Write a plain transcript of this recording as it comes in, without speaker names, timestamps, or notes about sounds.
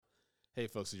Hey,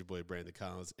 folks, it's your boy Brandon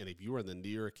Collins. And if you are in the New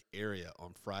York area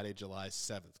on Friday, July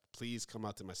 7th, please come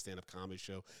out to my stand up comedy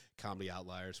show, Comedy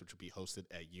Outliers, which will be hosted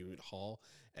at Union Hall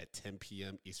at 10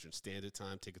 p.m. Eastern Standard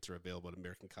Time. Tickets are available at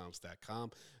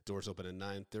AmericanComics.com. Doors open at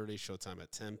 9:30, showtime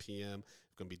at 10 p.m.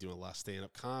 We're going to be doing a lot of stand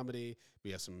up comedy.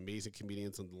 We have some amazing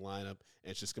comedians on the lineup,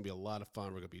 and it's just going to be a lot of fun.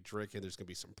 We're going to be drinking. There's going to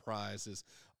be some prizes,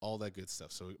 all that good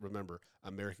stuff. So remember,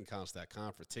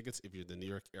 AmericanComics.com for tickets if you're in the New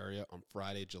York area on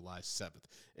Friday, July 7th.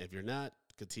 And if you're not,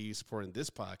 continue supporting this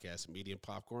podcast, Medium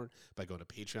Popcorn, by going to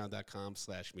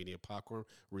patreon.com/medium popcorn,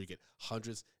 where you get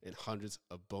hundreds and hundreds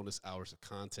of bonus hours of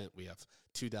content. We have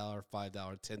 $2, $5,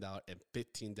 $10, and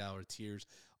 $15 tiers.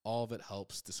 All of it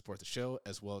helps to support the show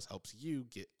as well as helps you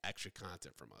get extra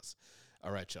content from us.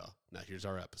 All right, y'all. Now here's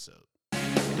our episode.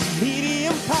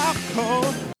 Medium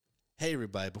Popcorn. Hey,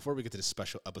 everybody. Before we get to this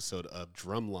special episode of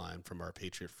Drumline from our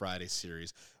Patriot Friday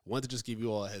series, I wanted to just give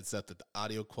you all a heads up that the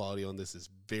audio quality on this is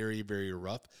very, very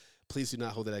rough. Please do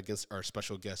not hold that against our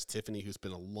special guest, Tiffany, who's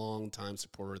been a long-time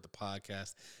supporter of the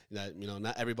podcast. Not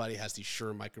everybody has these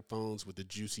Shure microphones with the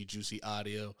juicy, juicy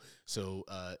audio. So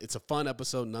it's a fun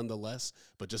episode nonetheless,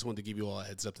 but just wanted to give you all a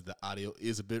heads up that the audio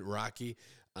is a bit rocky.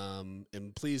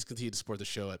 And please continue to support the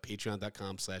show at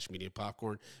patreon.com/medium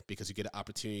popcorn, because you get an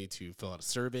opportunity to fill out a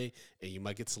survey and you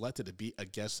might get selected to be a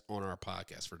guest on our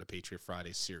podcast for the Patriot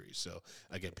Friday series. So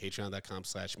again,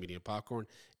 patreon.com/medium popcorn,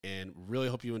 and really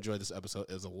hope you enjoyed this episode.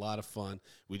 It was a lot of fun.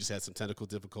 We just had some technical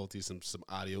difficulties, some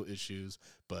audio issues,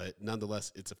 but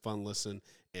nonetheless, it's a fun listen.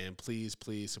 And please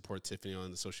support Tiffany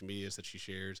on the social medias that she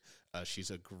shares.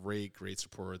 She's a great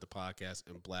supporter of the podcast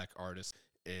and Black artists,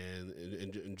 and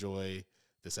enjoy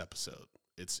this episode.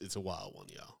 It's a wild one,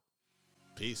 y'all.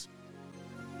 Peace.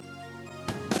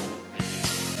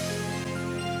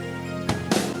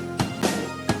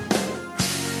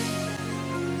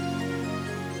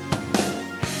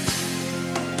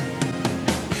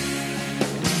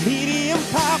 Medium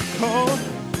popcorn.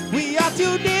 We are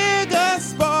two niggas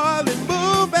spoiling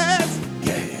movies.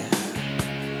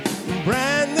 Yeah.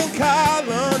 Brandon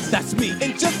Collins, that's me,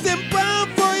 and Justin Brown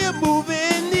for your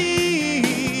movie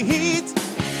needs.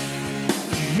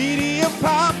 Medium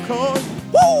popcorn.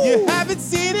 Woo! You haven't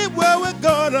seen it, well, we're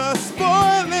gonna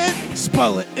spoil it.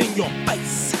 Spoil it in your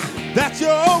face. That's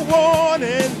your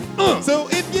warning. So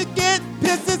if you get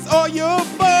pissed, it's all your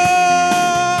fault.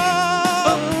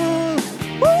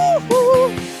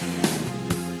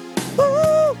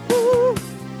 Woo-hoo.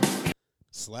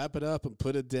 Slap it up and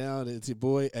put it down. It's your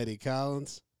boy, Eddie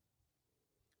Collins.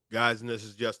 Guys, and this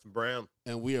is Justin Brown.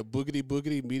 And we are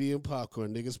Boogity Medium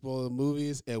Popcorn, niggas spoiling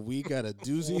movies, and we got a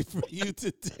doozy for you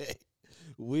today.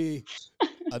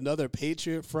 Another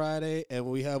Patriot Friday, and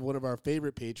we have one of our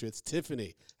favorite Patriots,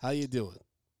 Tiffany. How you doing?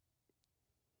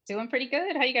 Doing pretty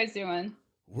good. How you guys doing?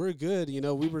 We're good.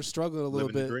 We were struggling a little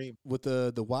bit with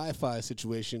the Wi-Fi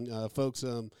situation. Folks,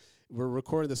 we're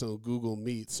recording this on Google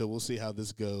Meet, so we'll see how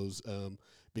this goes,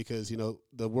 because,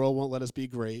 the world won't let us be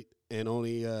great, and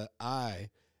only I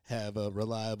have a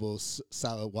reliable,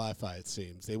 solid Wi-Fi, it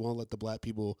seems. They won't let the black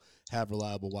people have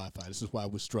reliable Wi-Fi. This is why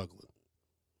we're struggling.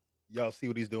 Y'all see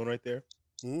what he's doing right there?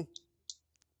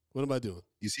 What am I doing?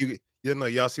 You see?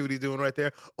 Y'all see what he's doing right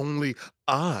there? Only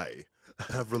I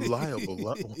have reliable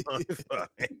Wi-Fi.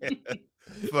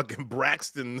 Fucking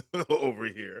Braxton over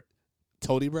here.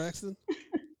 Tony Braxton?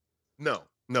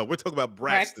 No, we're talking about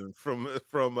Braxton from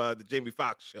the Jamie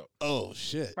Foxx show. Oh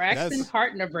shit, Braxton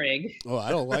Hartnebrig. Oh,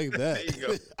 I don't like that. There you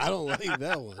go. I don't like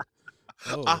that one.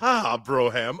 Oh.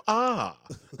 Broham.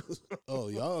 Oh,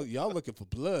 y'all looking for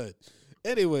blood.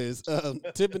 Anyways,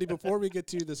 Tiffany, before we get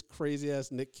to this crazy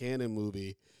ass Nick Cannon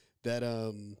movie that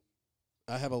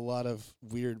I have a lot of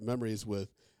weird memories with,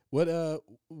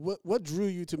 what drew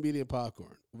you to Medium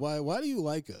Popcorn? Why do you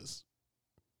like us?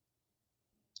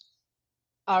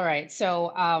 All right.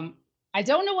 So I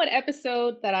don't know what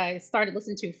episode that I started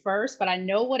listening to first, but I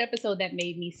know what episode that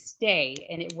made me stay.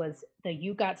 And it was the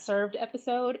You Got Served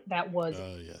episode. That was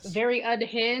very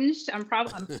unhinged.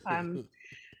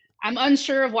 I'm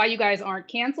unsure of why you guys aren't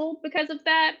canceled because of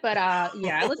that. But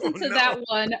yeah, I listened to that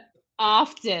one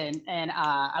often. And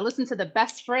I listened to the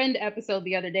Best Friend episode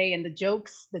the other day, and the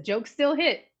jokes still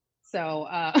hit. So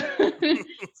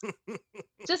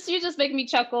you just make me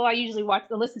chuckle. I usually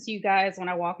listen to you guys when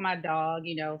I walk my dog,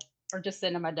 or just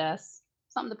sitting at my desk,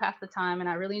 something to pass the time, and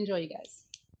I really enjoy you guys.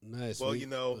 Nice. Well,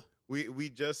 we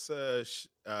just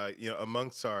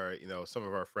amongst our some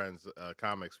of our friends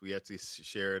comics, we actually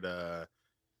shared a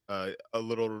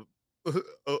little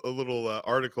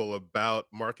article about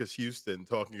Marcus Houston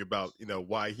talking about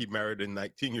why he married a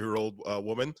 19-year-old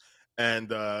woman, And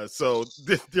so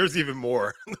there's even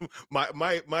more.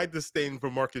 My disdain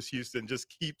for Marcus Houston just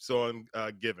keeps on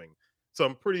giving. So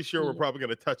I'm pretty sure we're probably going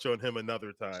to touch on him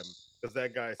another time because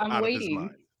that guy's I'm out of his waiting.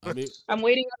 mind. I mean, I'm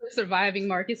waiting on the surviving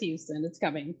Marcus Houston. It's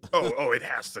coming. Oh, it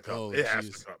has to come. Oh, It has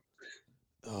jeez. to come.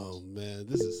 oh man,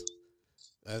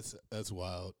 that's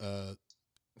wild.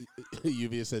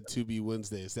 UVA said 2B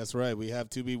Wednesdays. That's right. We have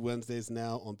 2B Wednesdays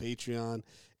now on Patreon.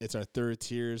 It's our third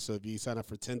tier. So if you sign up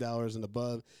for $10 and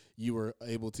above, you are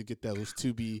able to get those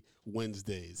 2B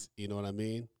Wednesdays. You know what I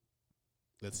mean?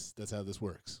 That's how this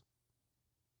works.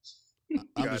 I'm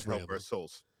God just help rambling. our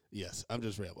souls. Yes, I'm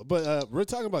just rambling. But we're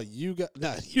talking about you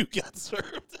got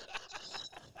served.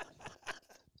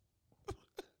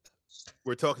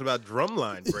 We're talking about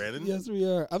Drumline, Brandon. Yes, we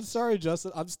are. I'm sorry,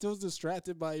 Justin. I'm still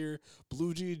distracted by your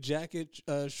blue jean jacket,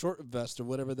 short vest, or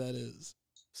whatever that is.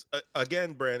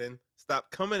 Again, Brandon,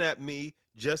 stop coming at me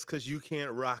just because you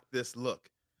can't rock this look.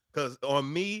 Because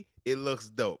on me, it looks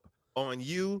dope. On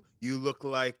you, you look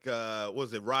like what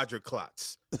was it, Roger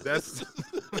Klotz? That's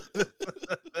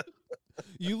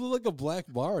You look like a Black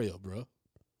Mario, bro.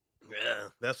 yeah.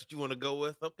 That's what you want to go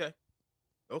with. Okay.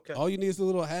 All you need is a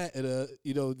little hat and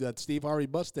that Steve Harvey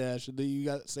mustache, and then you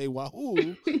got to say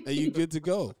wahoo, and you good to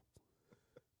go.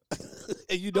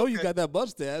 And you got that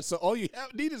mustache, so all you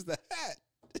need is the hat.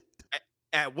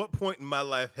 At what point in my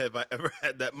life have I ever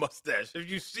had that mustache? Have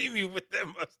you seen me with that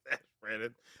mustache,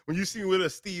 Brandon? When you see me with a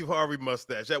Steve Harvey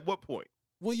mustache, at what point?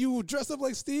 Well, you dressed up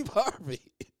like Steve Harvey.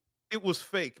 It was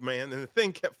fake, man, and the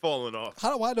thing kept falling off.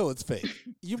 How do I know it's fake?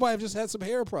 You might have just had some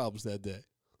hair problems that day.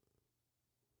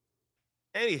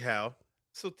 Anyhow,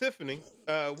 so Tiffany,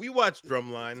 we watched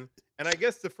Drumline, and I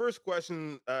guess the first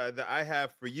question that I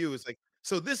have for you is like,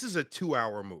 so this is a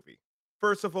 2-hour movie.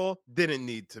 First of all, didn't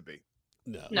need to be,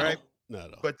 No. right? Not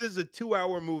at all. But this is a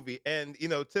 2-hour movie, and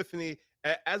Tiffany,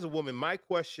 as a woman, my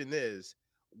question is,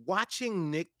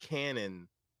 watching Nick Cannon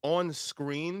on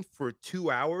screen for 2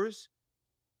 hours,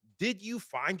 did you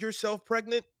find yourself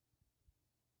pregnant?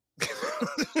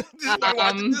 By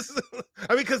watching this?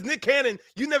 I mean, because Nick Cannon,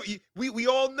 we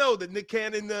all know that Nick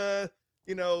Cannon,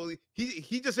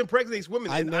 he just impregnates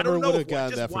women. I and never don't know would have if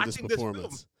gotten just that from this watching film.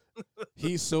 performance.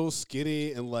 He's so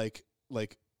skinny and like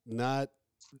not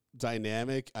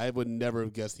dynamic. I would never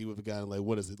have guessed he would have gotten like,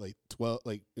 what is it, like 12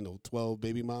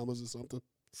 baby mamas or something.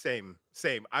 Same.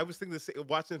 I was thinking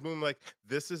watching this movie, I'm like,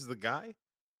 this is the guy.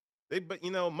 But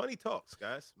money talks,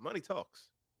 guys. Money talks.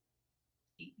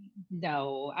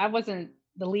 No, I wasn't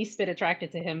the least bit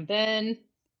attracted to him then.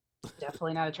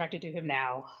 Definitely not attracted to him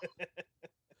now.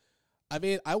 I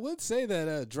mean, I would say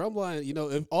that Drumline,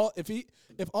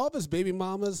 if all of his baby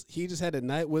mamas, he just had a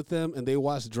night with them and they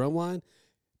watched Drumline,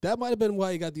 that might have been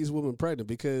why he got these women pregnant.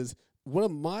 Because one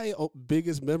of my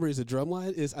biggest memories of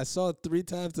Drumline is I saw it 3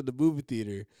 times in the movie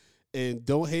theater, and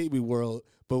Don't Hate Me World,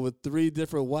 but with 3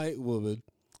 different white women,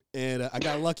 and I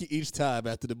got lucky each time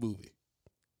after the movie.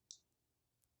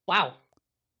 Wow.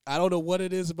 I don't know what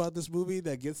it is about this movie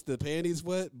that gets the panties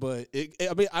wet, but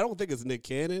I don't think it's Nick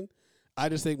Cannon. I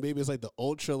just think maybe it's like the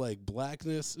ultra like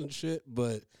blackness and shit.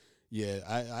 But yeah,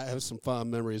 I have some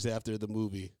fond memories after the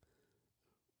movie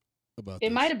about It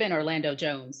this. might have been Orlando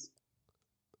Jones.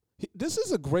 This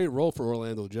is a great role for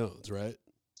Orlando Jones, right?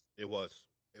 It was.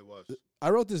 I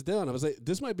wrote this down. I was like,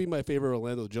 this might be my favorite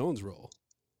Orlando Jones role.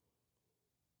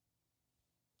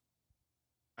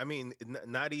 I mean,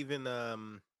 not even.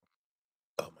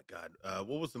 Oh my God!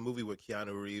 What was the movie with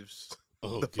Keanu Reeves?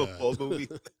 Oh, the football movie.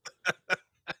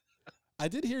 I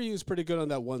did hear he was pretty good on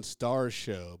that one Star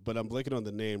show, but I'm blanking on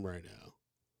the name right now.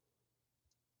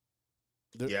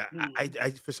 Yeah,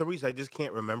 I for some reason I just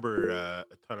can't remember a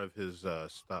ton of his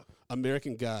stuff.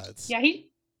 American Gods. Yeah,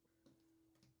 he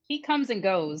comes and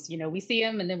goes. We see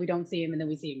him and then we don't see him and then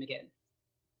we see him again.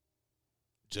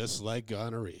 Just like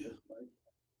gonorrhea.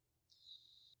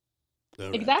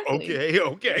 Right. Exactly.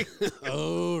 Okay.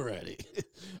 Alrighty.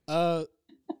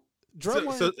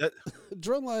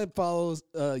 Drumline follows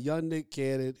young Nick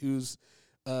Cannon, who's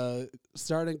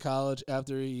starting college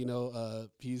after he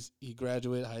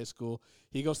graduated high school.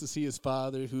 He goes to see his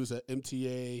father, who's an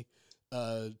MTA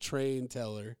train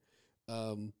teller,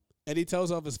 and he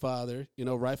tells off his father.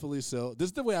 Rightfully so. This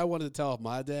is the way I wanted to tell off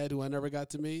my dad, who I never got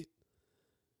to meet.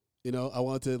 I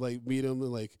wanted to meet him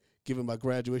and give him my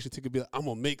graduation ticket. Be like, I'm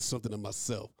gonna make something of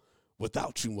myself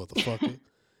without you, motherfucker.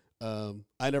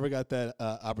 I never got that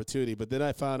opportunity, but then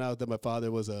I found out that my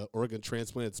father was an organ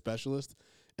transplant specialist,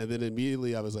 and then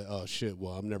immediately I was like, oh shit,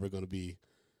 well, I'm never going to be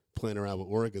playing around with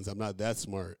organs. I'm not that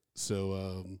smart.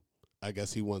 So I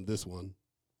guess he won this one.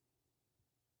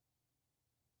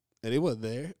 And he wasn't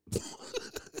there.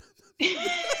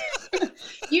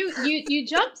 You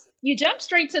jumped You jump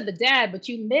straight to the dad, but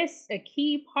you miss a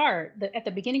key part at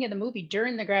the beginning of the movie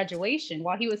during the graduation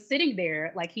while he was sitting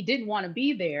there, like he didn't want to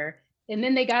be there. And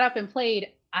then they got up and played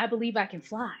I Believe I Can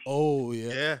Fly. Oh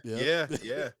yeah, Yeah, yep.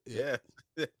 yeah, Yep.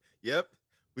 yeah. Yep.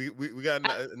 We got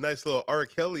I, a nice little R.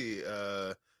 Kelly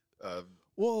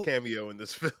Well, cameo in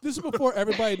this film. this is before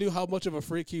everybody knew how much of a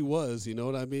freak he was. You know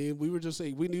what I mean? We were just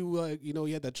saying we knew, like, you know,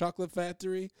 he had that chocolate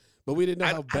factory, but we didn't know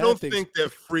how I bad don't things. think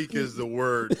that freak is the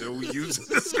word that we use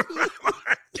to describe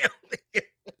R. Kelly.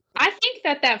 I think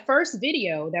that first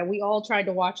video that we all tried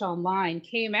to watch online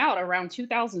came out around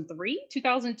 2003,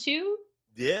 2002.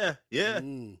 Yeah, yeah.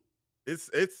 Mm,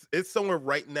 It's somewhere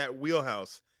right in that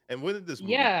wheelhouse. And when did this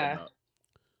movie come Yeah. out?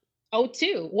 Oh,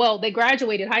 02. Well, they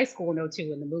graduated high school in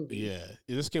 02 in the movie. yeah,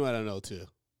 this came out in 02.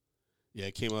 Yeah,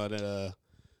 it came out at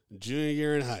junior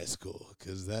year in high school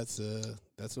because that's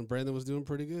when Brandon was doing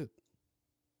pretty good.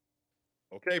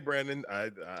 Okay, Brandon. I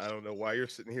don't know why you're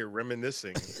sitting here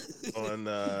reminiscing on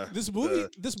This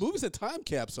movie's a time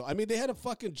capsule. I mean, they had a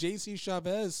fucking JC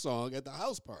Chavez song at the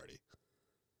house party.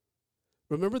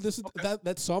 Remember,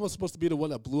 that song was supposed to be the one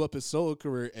that blew up his solo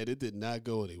career, and it did not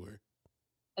go anywhere.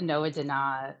 No, it did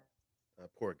not.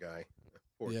 Poor guy.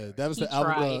 Poor Yeah, guy. that was He the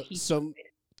album. tried. He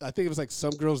I think it was like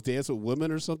Some Girls Dance with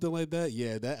Women or something like that.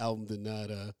 Yeah, that album did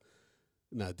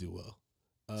not do well.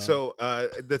 So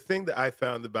the thing that I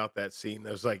found about that scene,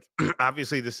 there's like,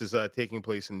 obviously this is taking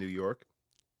place in New York.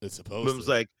 It's But supposed it was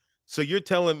to. like, so you're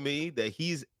telling me that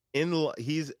he's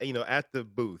at the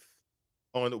booth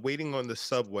waiting on the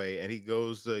subway, and he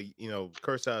goes to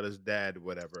curse out his dad,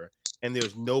 whatever, and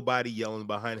there's nobody yelling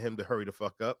behind him to hurry the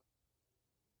fuck up.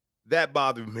 That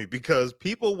bothered me because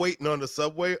people waiting on the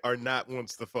subway are not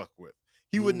ones to fuck with.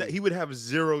 He would have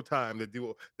zero time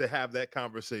to have that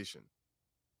conversation.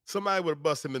 Somebody would have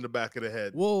busted him in the back of the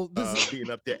head. Well,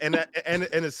 Being up there, and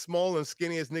as small and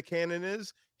skinny as Nick Cannon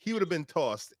is, he would have been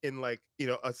tossed in like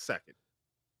a second.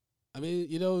 I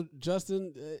mean,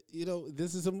 Justin,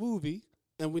 this is a movie,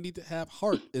 and we need to have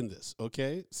heart in this,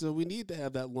 okay? So we need to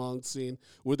have that long scene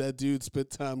where that dude spent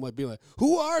time like being like,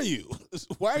 "Who are you?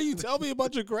 Why are you telling me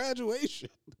about your graduation?"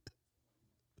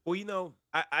 Well,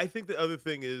 I think the other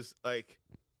thing is like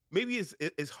maybe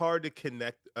it's hard to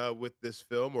connect with this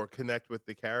film or connect with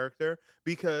the character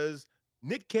because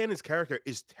Nick Cannon's character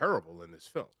is terrible in this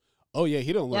film. Oh yeah,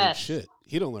 he don't learn Yes. shit.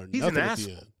 He don't learn He's an nothing at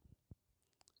asshole. the end.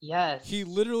 Yes. He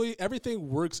literally everything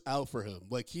works out for him.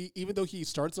 Like even though he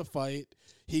starts a fight,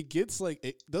 he gets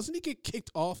doesn't he get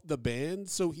kicked off the band?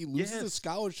 So he loses his Yes.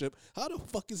 scholarship. How the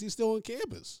fuck is he still on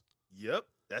campus? Yep,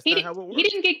 that's He, not di- how it works. he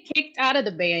didn't get kicked out of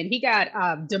the band. He got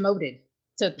demoted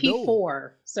to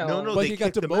P4. So No, But they he got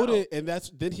kicked him demoted, out. and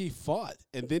then he fought,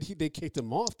 and then they kicked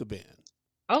him off the band.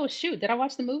 Oh shoot, did I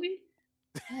watch the movie?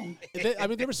 Oh. And I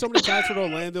mean, there were so many times when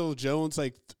Orlando Jones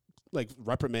like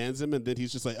reprimands him, and then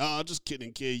he's just like, "Oh, just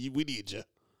kidding, kid. We need you."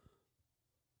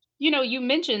 You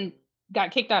mentioned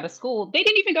got kicked out of school. They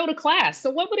didn't even go to class. So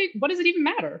what does it even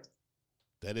matter?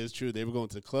 That is true. They were going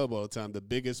to the club all the time. The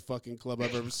biggest fucking club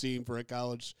I've ever seen for a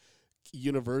college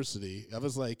university. I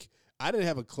was like, I didn't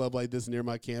have a club like this near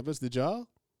my campus. Did y'all?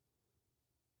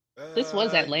 This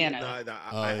was Yeah, Atlanta.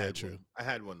 I Yeah, had true. one. I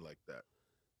had one like that.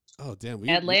 Oh, damn.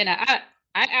 Atlanta.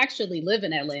 I actually live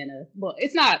in Atlanta. Well,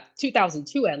 it's not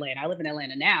 2002 Atlanta. I live in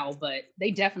Atlanta now, but they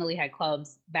definitely had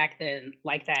clubs back then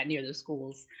like that near the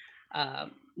schools,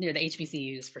 near the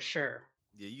HBCUs for sure.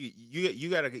 Yeah, you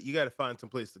gotta find some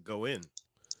place to go in.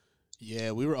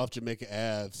 Yeah, we were off Jamaica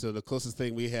Ave, so the closest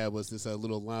thing we had was this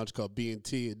little lounge called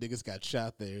B&T, and niggas got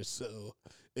shot there, so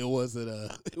it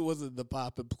wasn't the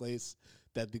poppin' place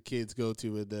that the kids go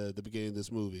to at the beginning of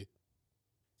this movie.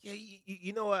 Yeah,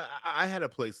 you know what? I had a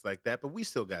place like that, but we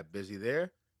still got busy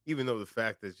there. Even though the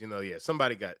fact is,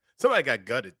 somebody got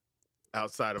gutted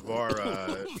outside of our.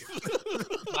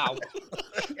 Wow.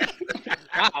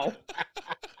 Wow.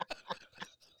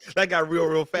 That got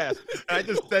real fast. I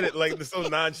just said it like so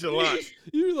nonchalant.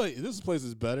 You were like, this place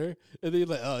is better, and then you're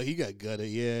like, oh, he got gutted.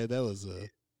 Yeah, that was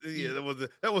Yeah,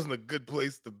 that wasn't a good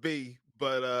place to be.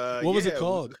 But what was it yeah,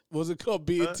 called? Was it called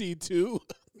B&T 2?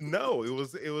 No, it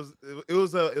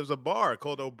was a bar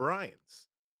called O'Brien's.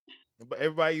 But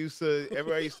everybody used to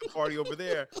party over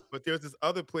there. But there's this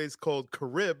other place called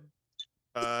Carib,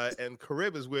 and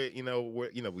Carib is where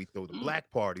we throw the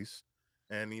black parties,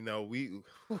 and we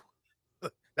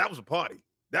that was a party.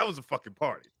 That was a fucking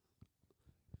party.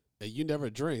 And you never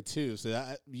drink too,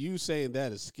 so you saying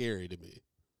that is scary to me.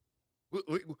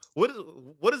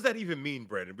 What does that even mean,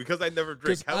 Brandon? Because I never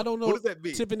drink. I don't know. What does that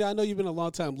mean? Tiffany, I know you've been a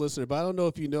long time listener, but I don't know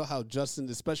if you know how Justin,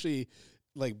 especially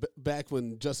like back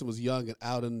when Justin was young and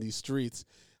out in these streets,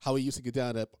 how he used to get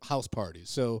down at house parties.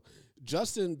 So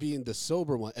Justin being the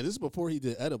sober one, and this is before he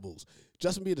did edibles.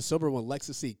 Justin being the sober one likes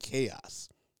to see chaos,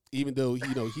 even though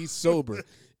he's sober,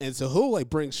 and so he'll like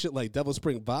bring shit like Devil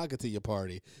Spring vodka to your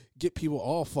party, get people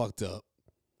all fucked up,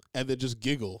 and then just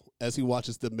giggle as he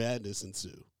watches the madness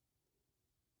ensue.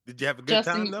 Did you have a good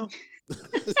Justin, time though?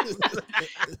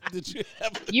 Did you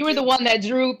have a you were the good- one that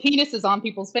drew penises on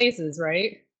people's faces,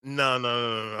 right? No.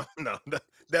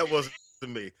 That wasn't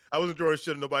me. I wasn't drawing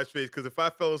shit on nobody's face because if I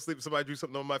fell asleep and somebody drew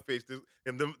something on my face, there's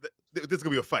gonna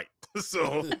be a fight.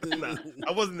 So nah,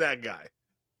 I wasn't that guy.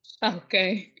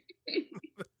 Okay.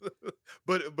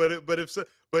 But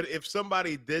if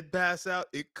somebody did pass out,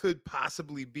 it could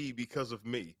possibly be because of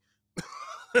me.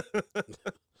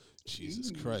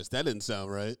 Jesus Christ, that didn't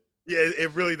sound right. Yeah,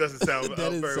 it really doesn't sound That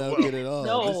didn't very sound well. good at all.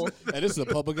 No. And this is a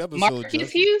public episode. Marcus Justin.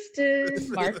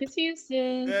 Houston. Marcus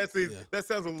Houston. Yeah, see, Yeah. that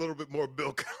sounds a little bit more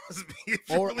Bill Cosby. if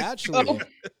you Or really- actually, Oh.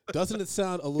 doesn't it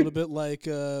sound a little bit like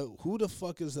who the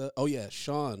fuck is that? Oh yeah,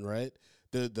 Sean, right?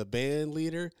 The band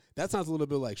leader. That sounds a little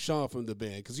bit like Sean from the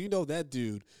band because that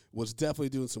dude was definitely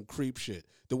doing some creep shit.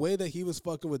 The way that he was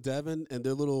fucking with Devin and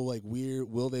their little like weird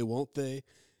will they won't they.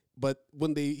 But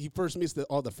when he first meets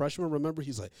all the freshmen, remember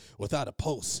he's like, without a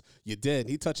pulse, you're dead. And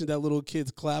he touching that little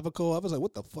kid's clavicle. I was like,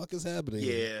 what the fuck is happening?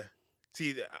 here? Yeah.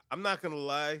 See, I'm not gonna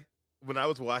lie. When I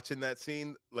was watching that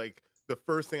scene, like the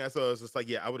first thing I saw was just like,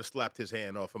 yeah, I would have slapped his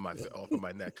hand off of my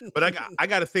neck. But I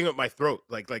got a thing with my throat.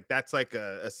 Like that's like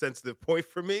a sensitive point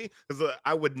for me because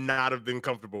I would not have been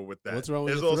comfortable with that. What's wrong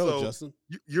with There's your throat, also Justin?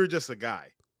 you're just a guy.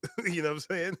 You know what I'm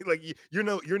saying? Like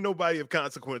you're nobody of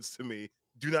consequence to me.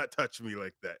 Do not touch me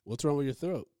like that. What's wrong with your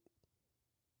throat?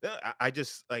 I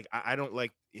just like I don't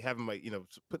like having my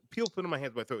people putting my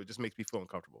hands on my throat. It just makes me feel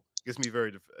uncomfortable. It gets me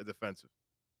very defensive.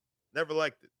 Never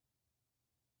liked it.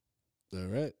 All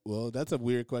right. Well, that's a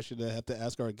weird question to have to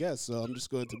ask our guests, so I'm just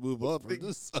going to move on from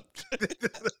this subject.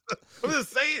 I'm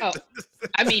just saying. Oh.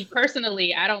 I mean,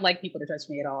 personally, I don't like people to touch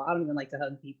me at all. I don't even like to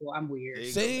hug people. I'm weird. There you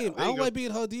go. Same. There I you don't go. like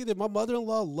being hugged either. My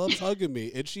mother-in-law loves hugging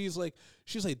me, and she's like,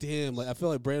 damn, like I feel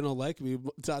like Brandon don't like me.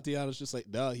 Tatiana's just like,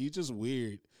 nah, he's just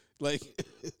weird. Like,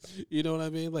 you know what I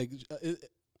mean? Like,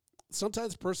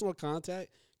 sometimes personal contact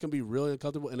can be really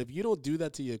uncomfortable, and if you don't do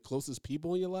that to your closest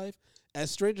people in your life, as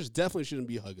strangers, definitely shouldn't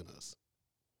be hugging us.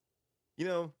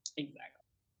 Exactly.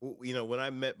 When I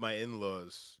met my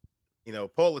in-laws,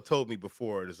 Paula told me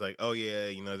before, it's like, oh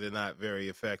yeah, they're not very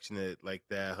affectionate like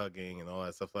that, hugging and all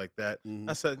that stuff like that. Mhm.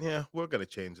 I said, yeah, we're gonna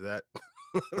change that.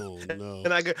 Oh no.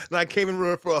 And I came in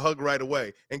room for a hug right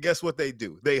away. And guess what they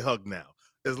do? They hug now.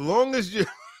 As long as you're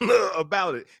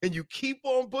about it and you keep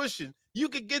on pushing, you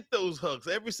can get those hugs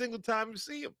every single time you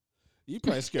see them. You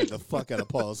probably scared the fuck out of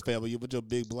Paul's family. You with your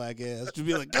big black ass. To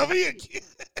be like, come here, kid.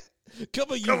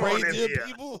 Come on, you Come on in reindeer here."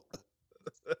 people.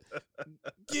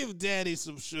 Give daddy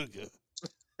some sugar.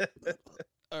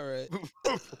 All right.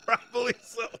 Probably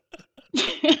so.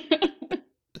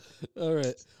 All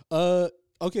right.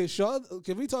 Okay, Sean,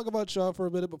 can we talk about Sean for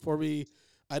a minute before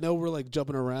I know we're like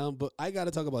jumping around, but I got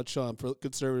to talk about Sean for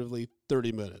conservatively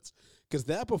 30 minutes because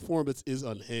that performance is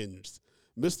unhinged.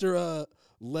 Mr.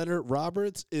 Leonard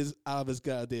Roberts is out of his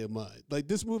goddamn mind. Like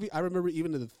this movie, I remember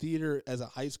even in the theater as a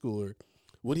high schooler,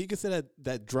 when he gets to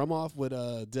that drum off with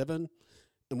Devin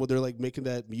and when they're like making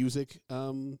that music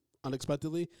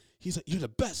unexpectedly, he's like, "You're the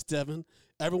best, Devin."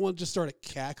 Everyone just started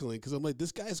cackling because I'm like,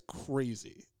 this guy's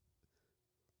crazy.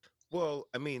 Well,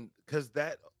 I mean, because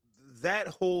that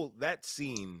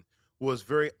scene was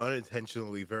very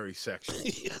unintentionally very sexual.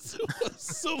 Yes, it was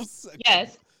so sexual.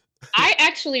 Yes. I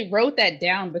actually wrote that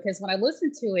down because when I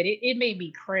listened to it, it made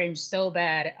me cringe so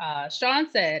bad. Sean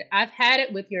said, I've had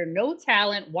it with your no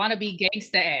talent, wannabe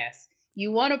gangsta ass.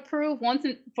 You want to prove once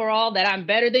and for all that I'm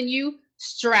better than you?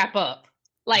 Strap up.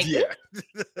 Like, Yeah.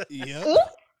 Yep. Ooh.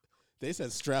 They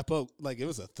said strap up like it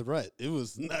was a threat. It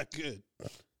was not good.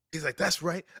 He's like, that's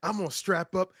right. I'm gonna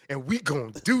strap up and we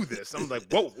gonna do this. I'm like,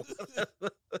 whoa.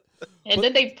 And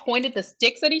then they pointed the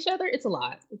sticks at each other. It's a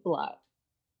lot. It's a lot.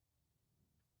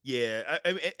 Yeah,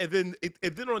 I mean,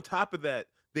 and then on top of that,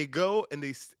 they go and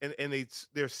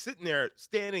they're sitting there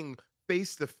standing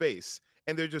face to face,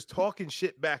 and they're just talking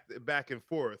shit back and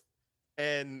forth.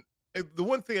 And the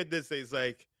one thing I did say is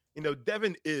like,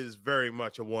 Devin is very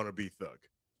much a wannabe thug.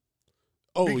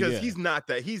 Oh Because yeah. he's not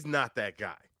that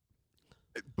guy.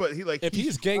 But If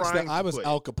he's gangsta, trying to I was play.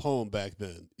 Al Capone back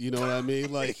then. You know what I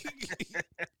mean? Like,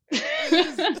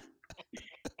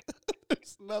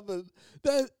 there's nothing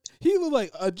that he looked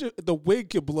like the wig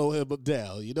could blow him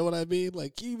down. You know what I mean?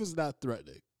 Like he was not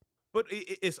threatening. But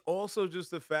it's also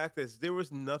just the fact that there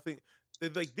was nothing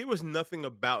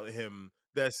about him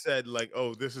that said like,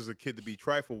 oh, this is a kid to be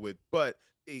trifled with. But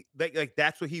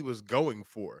that's what he was going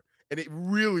for. and it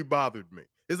really bothered me.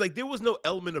 It's like there was no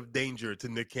element of danger to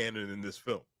Nick Cannon in this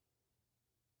film.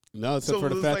 No, except So for it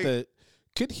the was fact like, that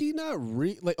could he not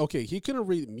read? Like, okay, he couldn't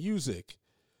read music,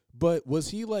 but was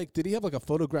he like? Did he have like a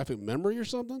photographic memory or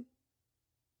something?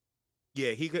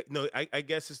 yeah, he could. No, I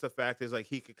guess it's the fact is like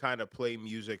he could kind of play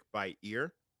music by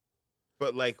ear,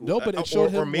 but like, No, but it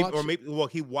showed him or watch. maybe, well,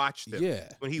 he watched him Yeah,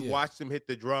 when he yeah. watched him hit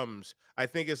the drums. I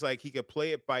think it's like he could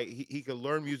play it by he could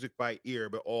learn music by ear,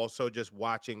 but also just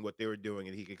watching what they were doing,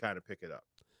 and he could kind of pick it up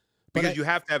But because you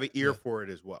have to have an ear yeah. for it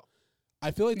as well.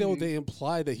 I feel like they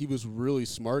implied that he was really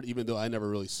smart, even though I never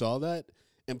really saw that.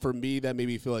 And for me, that made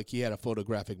me feel like he had a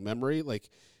photographic memory, like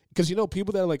because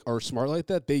people that are smart like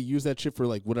that, they use that shit for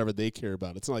like whatever they care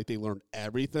about. It's not like they learn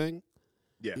everything.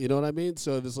 Yeah. You know what I mean?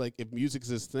 So if it's like if music's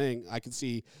his thing, I can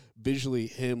see visually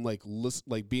him like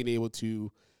being able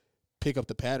to pick up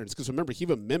the patterns. Because remember, he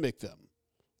would mimic them,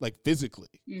 like physically.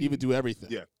 He would do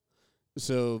everything. Yeah.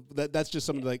 So that's just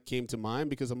something that came to mind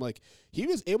because I'm like, he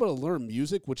was able to learn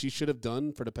music, which he should have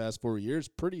done for the past 4 years,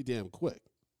 pretty damn quick.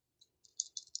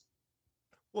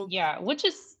 Well, Yeah, which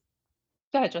is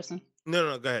go ahead, Justin.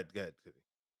 no, go ahead.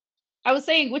 I was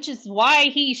saying, which is why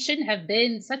he shouldn't have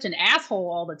been such an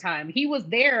asshole all the time. He was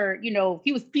there,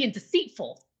 he was being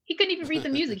deceitful. He couldn't even read the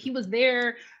music. He was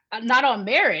there not on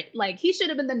merit. Like, he should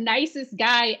have been the nicest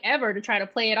guy ever to try to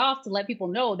play it off to let people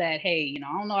know that, hey,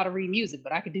 I don't know how to read music,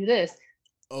 but I could do this.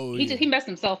 Oh, He messed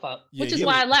himself up, Yeah, which is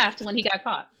why I laughed when he got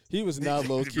caught. He was not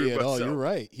low key Very at much all. so. You're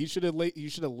right. He should have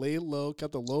laid low,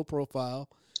 kept a low profile.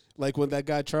 Like when that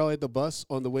guy Charlie at the bus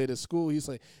on the way to school, he's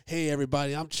like, "Hey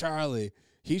everybody, I'm Charlie."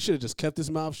 He should have just kept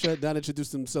his mouth shut, not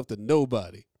introduced himself to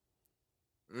nobody.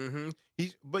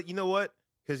 But you know what?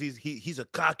 Because he's a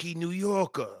cocky New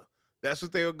Yorker. That's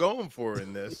what they were going for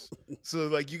in this. So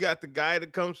like you got the guy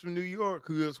that comes from New York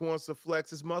who just wants to flex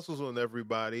his muscles on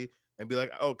everybody and be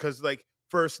like, oh, because like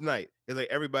first night, it's like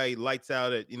everybody lights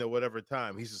out at whatever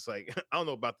time. He's just like, I don't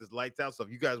know about this lights out stuff.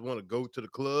 You guys want to go to the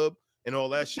club and all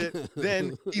that shit?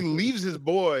 Then he leaves his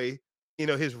boy,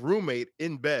 his roommate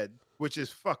in bed, which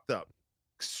is fucked up,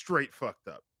 straight fucked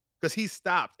up. Because he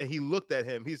stopped and he looked at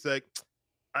him. He's like,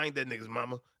 I ain't that nigga's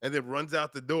mama, and then runs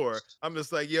out the door. I'm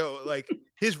just like, yo, like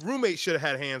his roommate should have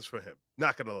had hands for him.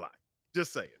 Not gonna lie,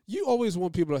 just saying. You always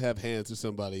want people to have hands to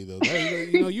somebody, though.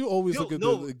 You always look at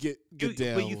the get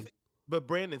down. But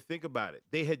Brandon, think about it.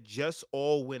 They had just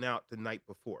all went out the night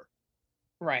before.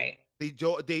 Right.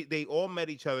 They all met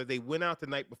each other. They went out the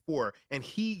night before, and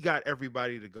he got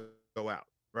everybody to go out.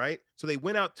 Right. So they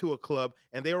went out to a club,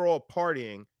 and they were all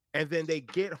partying. And then they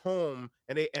get home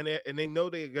and they know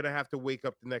they're gonna have to wake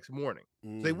up the next morning.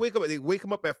 So they wake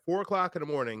him up at 4:00 in the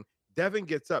morning. Devin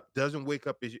gets up, doesn't wake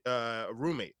up his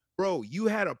roommate. Bro, you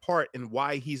had a part in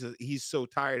why he's so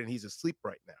tired and he's asleep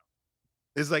right now.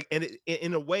 It's like, and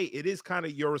in a way, it is kind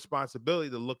of your responsibility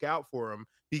to look out for him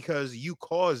because you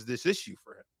caused this issue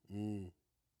for him.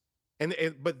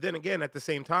 But then again, at the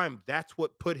same time, that's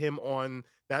what put him on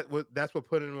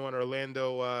Orlando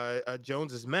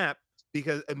Jones's map.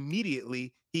 Because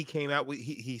immediately he came out with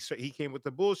he came with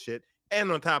the bullshit, and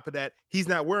on top of that, he's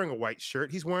not wearing a white shirt;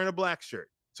 he's wearing a black shirt.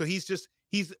 So he's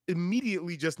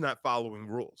immediately just not following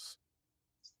rules.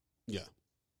 Yeah,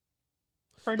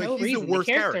 for no reason. The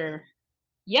character.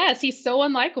 Yes, he's so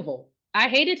unlikable. I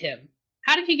hated him.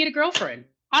 How did he get a girlfriend?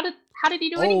 How did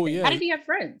he do anything? Yeah. How did he have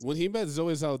friends? When he met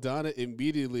Zoe Saldana,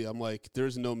 immediately I'm like,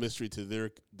 there's no mystery to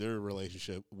their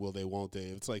relationship. Will they, won't they?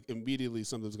 It's like immediately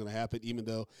something's going to happen, even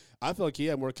though I feel like he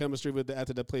had more chemistry with the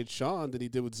actor that played Sean than he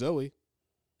did with Zoe.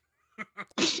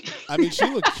 I mean, she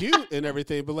looked cute and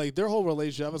everything, but like their whole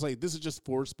relationship, I was like, this is just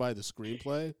forced by the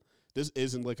screenplay. This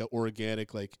isn't like an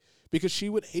organic, like, because she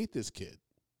would hate this kid.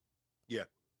 Yeah,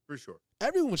 for sure.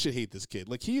 Everyone should hate this kid.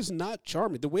 Like, he's not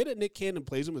charming. The way that Nick Cannon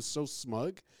plays him is so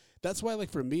smug. That's why, like,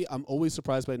 for me, I'm always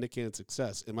surprised by Nick Cannon's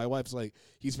success. And my wife's like,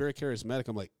 he's very charismatic.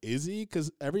 I'm like, is he?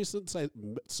 Because ever since I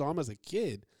saw him as a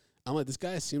kid, I'm like, this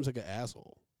guy seems like an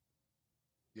asshole.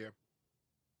 Yeah.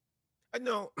 I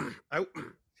know.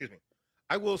 Excuse me.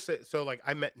 I will say, so, like,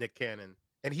 I met Nick Cannon,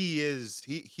 and he is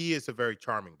a very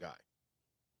charming guy.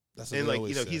 That's what and, they like,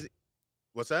 always say. he's,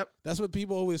 what's that? That's what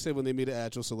people always say when they meet an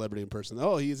actual celebrity in person.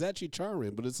 Oh, he's actually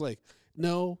charming. But it's like,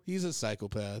 no, he's a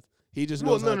psychopath. He just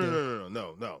knows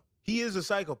no. He is a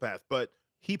psychopath, but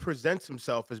he presents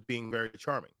himself as being very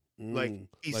charming. Like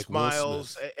he like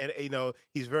smiles and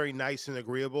he's very nice and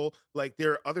agreeable. Like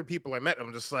there are other people I met.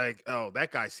 I'm just like, oh,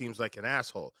 that guy seems like an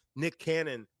asshole. Nick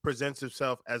Cannon presents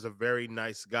himself as a very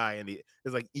nice guy, and he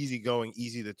is like easygoing,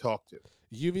 easy to talk to.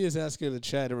 UV is asking in the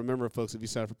chat, and remember, folks, if you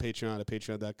sign up for Patreon at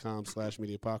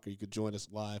patreon.com/MediaPocker, you could join us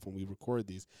live when we record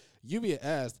these. UV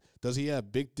asked, does he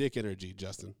have big dick energy,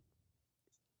 Justin?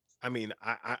 I mean,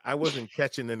 I wasn't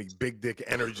catching any big dick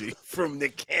energy from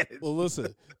Nick Cannon. Well,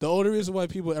 listen, the only reason why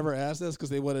people ever ask that is because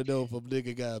they want to know if a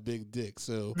nigga got a big dick.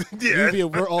 So, Yeah. Nubia,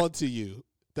 we're on to you.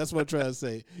 That's what I'm trying to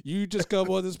say. You just come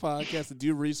on this podcast and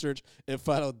do research and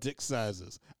find out dick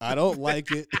sizes. I don't like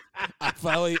it. I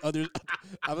finally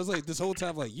I was like this whole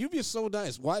time, like, you'd be so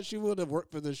nice. Why she would have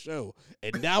worked for this show?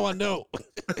 And now I know.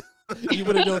 You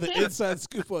would have known the inside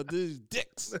scoop on these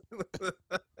dicks.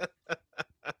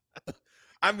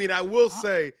 I mean, I will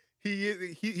say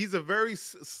he's a very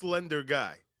slender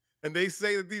guy, and they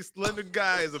say that these slender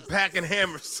guys are packing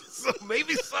hammers. So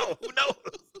maybe so. Who knows?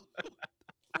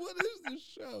 What is this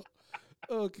show?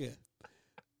 Okay.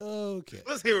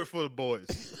 Let's hear it for the boys.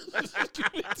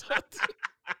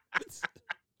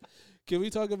 Can we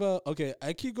talk about? Okay,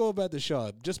 I keep going back to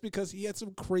Sean just because he had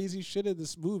some crazy shit in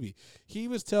this movie. He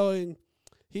was telling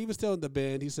the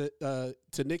band. He said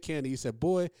to Nick Cannon, he said,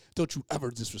 "Boy, don't you ever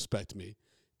disrespect me."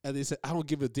 And they said, "I don't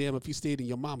give a damn if he stayed in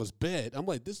your mama's bed." I'm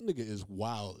like, this nigga is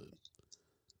wild.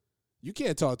 You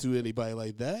can't talk to anybody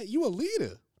like that. You a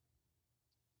leader.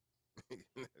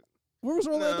 Where was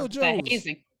Orlando Jones?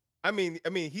 Amazing. I mean,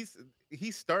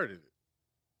 he started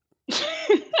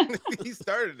it. He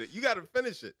started it. You got to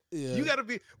finish it. Yeah. You got to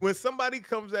be, when somebody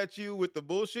comes at you with the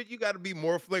bullshit, you got to be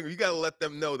more flagrant. You got to let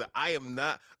them know that I am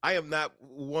not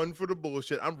one for the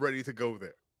bullshit. I'm ready to go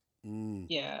there.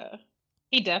 Yeah.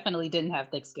 He definitely didn't have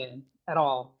thick skin at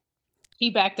all.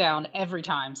 He backed down every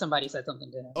time somebody said something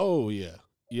to him. Oh yeah.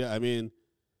 Yeah, I mean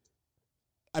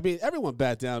everyone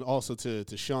backed down also to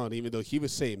Sean, even though he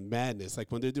was saying madness.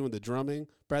 Like when they're doing the drumming,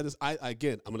 Brad, I'm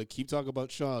gonna keep talking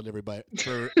about Sean, everybody,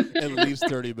 for at least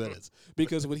 30 minutes.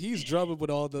 Because when he's drumming with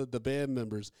all the band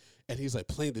members and he's like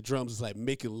playing the drums, it's like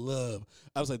making love.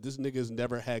 I was like, this nigga's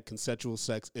never had consensual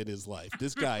sex in his life.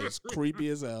 This guy is creepy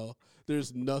as hell.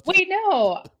 There's nothing. Wait,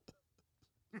 no.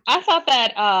 I thought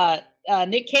that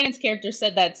Nick Cannon's character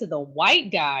said that to the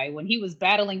white guy when he was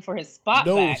battling for his spot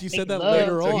No, back. he said Making that love.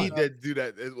 later So on. he did do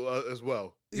that as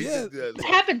well. He Yeah. did do that as It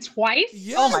well. happened twice?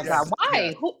 Yes. Oh my God. Why?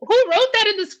 Yes. Who wrote that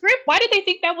in the script? Why did they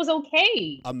think that was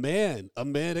okay? A man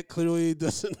that clearly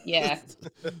doesn't. Yeah.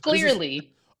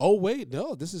 Clearly. Oh wait,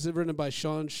 no, this is written by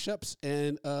Sean Sheps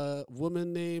and a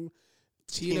woman named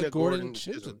Tina Gordon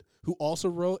Chisholm, who also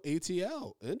wrote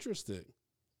ATL. Interesting.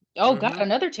 Oh God,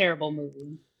 another terrible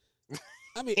movie.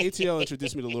 I mean, ATL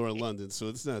introduced me to Lauren London, so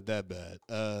it's not that bad.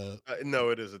 No,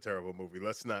 it is a terrible movie.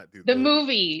 Let's not do The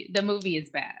movie is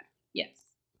bad. Yes.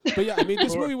 But yeah, I mean,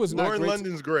 this movie was not Lauren great.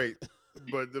 London's great,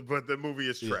 but the movie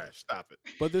is trash. Yeah. Stop it.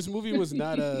 But this movie was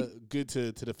not good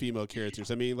to the female characters.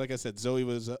 I mean, like I said, Zoe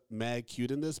was mad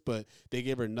cute in this, but they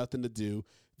gave her nothing to do.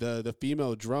 The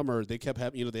female drummer, they kept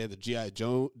having, they had the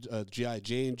G.I.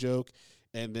 Jane joke.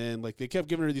 And then, like, they kept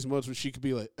giving her these moments where she could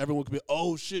be like, everyone could be,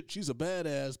 oh, shit, she's a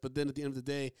badass. But then at the end of the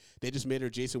day, they just made her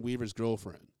Jason Weaver's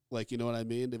girlfriend. Like, you know what I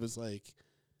mean? It was like,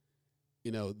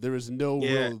 there was no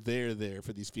real there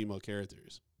for these female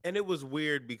characters. And it was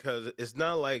weird because it's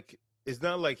not like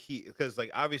because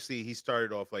like obviously he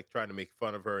started off like trying to make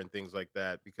fun of her and things like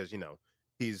that because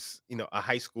he's a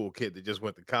high school kid that just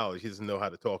went to college. He doesn't know how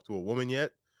to talk to a woman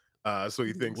yet, so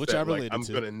he thinks that like, I'm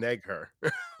gonna neg her.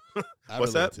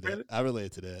 What's that? I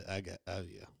relate to that.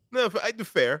 Yeah. No, I do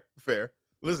fair.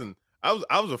 Listen, I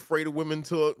was afraid of women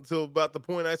till about the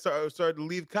point I started to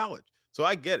leave college. So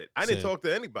I get it. I didn't talk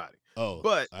to anybody. Oh,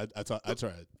 but I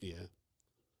tried. Yeah.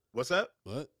 What's that?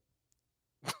 What?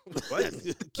 What?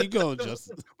 Keep going,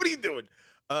 Justin. What are you doing?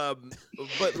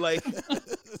 But like,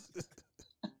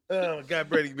 oh God,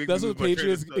 Brady. That's what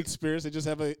Patriots experience.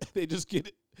 They just get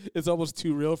it. It's almost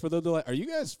too real for them. They're like, "Are you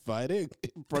guys fighting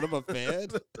in front of a fan?"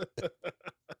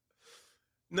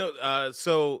 No,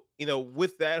 so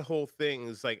with that whole thing,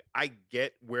 it's like I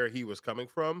get where he was coming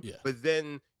from, but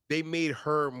then they made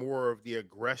her more of the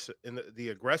aggressor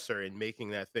in making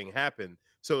that thing happen.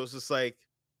 So it's just like,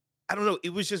 I don't know.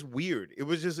 It was just weird. It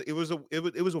was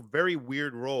a very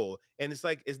weird role, and it's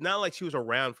like it's not like she was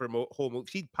around for the whole movie.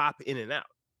 She'd pop in and out.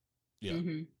 Yeah.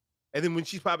 Mm-hmm. And then when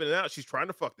she's popping in and out, she's trying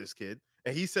to fuck this kid,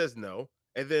 and he says no.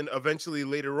 And then eventually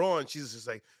later on, she's just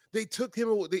like, they took him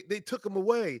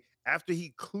away after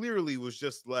he clearly was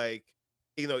just like,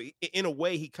 in a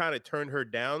way, he kind of turned her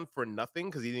down for nothing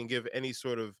because he didn't give any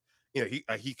sort of,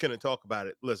 he couldn't talk about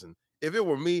it. Listen, if it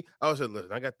were me, I would say,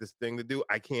 listen, I got this thing to do.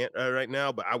 I can't right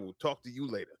now, but I will talk to you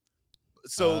later.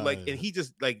 So and he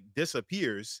just like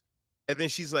disappears. And then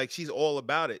she's all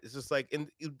about it. It's just like, and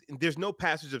there's no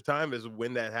passage of time as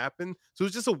when that happened. So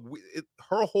it's just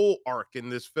her whole arc in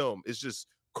this film is just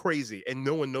crazy, and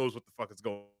no one knows what the fuck is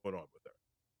going on with her.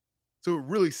 So it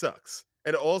really sucks.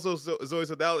 And also Zoe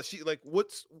Saldana, she like,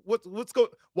 what's going?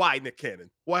 Why Nick Cannon?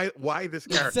 Why this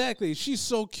character? Exactly. She's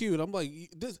so cute. I'm like,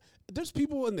 there's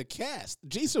people in the cast.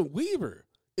 Jason Weaver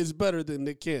is better than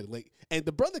Nick Cannon. Like, and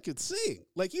the brother could sing.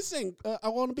 Like he sang, "I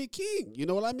Want to Be King." You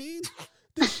know what I mean?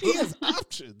 She has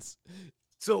options.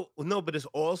 So no, but it's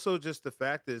also just the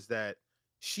fact is that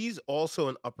she's also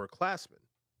an upperclassman.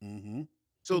 Mm-hmm.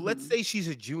 So let's say she's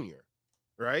a junior,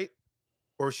 right?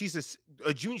 Or she's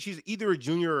a junior. She's either a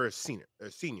junior or a senior.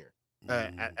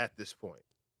 At this point.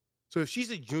 So if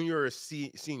she's a junior or a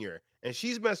senior, and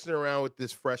she's messing around with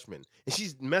this freshman, and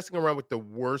she's messing around with the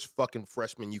worst fucking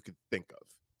freshman you could think of.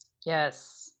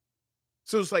 Yes.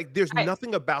 So it's like there's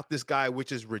nothing about this guy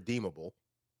which is redeemable.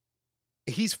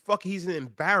 He's an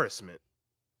embarrassment.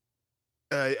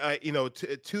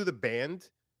 To the band.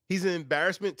 He's an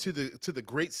embarrassment to the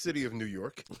great city of New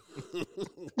York.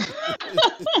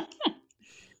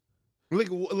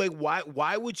 Like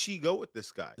why would she go with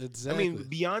this guy? Exactly. I mean,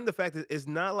 beyond the fact that it's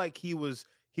not like he was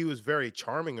very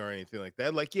charming or anything like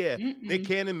that. Like, yeah, Nick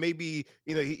Cannon may be,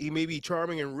 he may be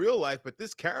charming in real life, but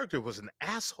this character was an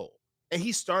asshole. And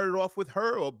he started off with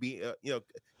her or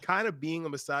kind of being a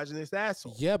misogynist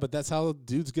asshole. Yeah, but that's how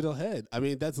dudes get ahead. I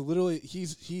mean, that's literally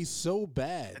he's so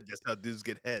bad. That's how dudes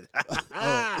get ahead.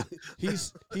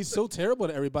 He's so terrible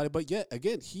to everybody, but yet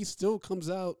again, he still comes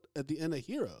out at the end a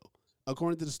hero,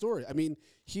 according to the story. I mean,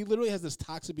 he literally has this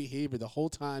toxic behavior the whole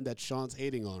time that Sean's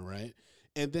hating on, right?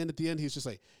 And then at the end, he's just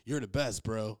like, "You're the best,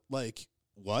 bro." Like,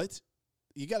 what?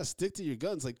 You got to stick to your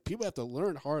guns. Like, people have to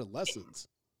learn hard lessons.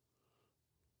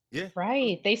 Yeah.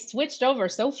 Right. They switched over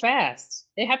so fast.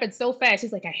 It happened so fast.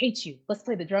 He's like, "I hate you. Let's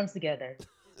play the drums together.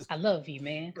 I love you,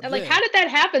 man." I'm like, how did that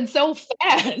happen so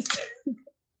fast?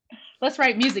 Let's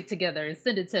write music together and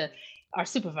send it to our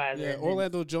supervisor. Yeah,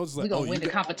 Orlando Jones is like, we're gonna win the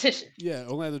competition. Yeah,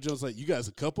 Orlando Jones is like, "You guys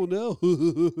a couple now?"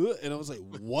 And I was like,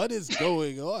 what is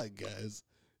going on, guys?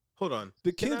 Hold on.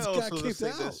 The kids got kicked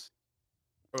out.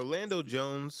 Orlando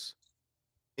Jones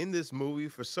in this movie,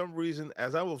 for some reason,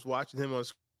 as I was watching him on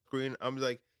screen, I'm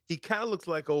like, he kind of looks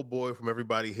like old boy from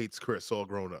Everybody Hates Chris, all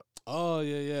grown up. Oh,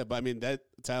 yeah. But I mean, that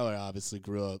Tyler obviously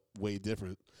grew up way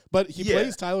different. But he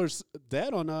plays Tyler's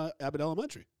dad on Abbott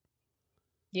Elementary.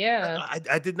 Yeah.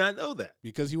 I did not know that.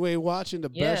 Because you ain't watching the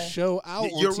best show out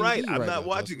on You're TV right. I'm not now,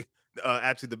 watching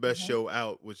actually the best show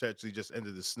out, which actually just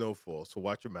ended the Snowfall. So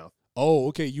watch your mouth. Oh,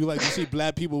 okay. You like to see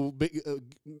black people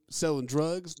selling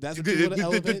drugs? That's what you want to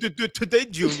elevate? Today,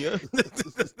 Junior.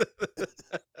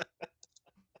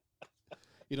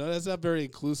 That's not very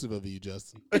inclusive of you,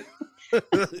 Justin.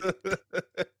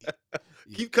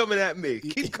 Keep coming at me.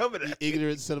 Keep coming at me.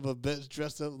 Ignorant son of a bitch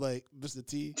dressed up like Mr.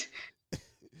 T.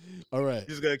 All right.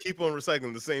 Just going to keep on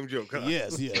recycling the same joke, huh?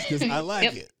 Yes, because I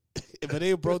like it. If it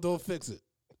ain't bro, don't fix it.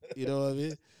 You know what I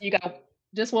mean? You got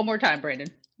just one more time, Brandon.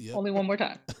 Yep. Only one more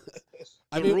time.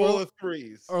 Rule of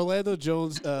threes. Orlando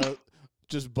Jones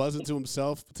just buzzing to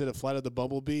himself to the Flight of the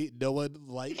Bumblebee. No one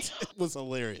liked. It was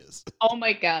hilarious. Oh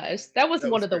my gosh. That was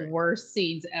one of the worst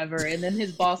scenes ever. And then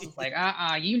his boss was like,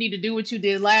 you need to do what you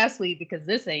did last week because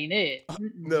this ain't it.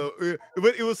 No,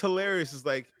 but it was hilarious. It's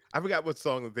like, I forgot what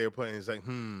song that they were playing. It's like,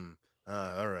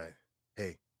 all right.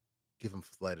 Hey, give him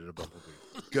Flight of the Bumblebee.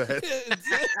 Go ahead.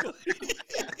 Exactly.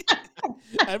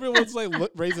 Everyone's like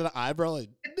raising an eyebrow, like,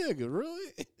 nigga,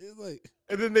 really? It's like,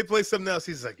 and then they play something else.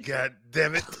 He's like, God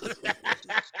damn it.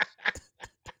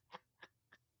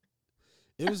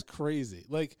 It was crazy.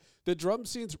 Like, the drum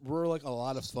scenes were like a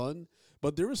lot of fun,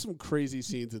 but there were some crazy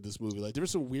scenes in this movie. Like, there were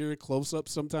some weird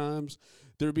close-ups sometimes.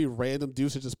 There would be random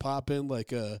dudes that just pop in, like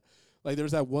there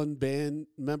was that one band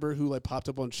member who like popped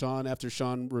up on Sean after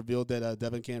Sean revealed that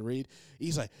Devin can't read.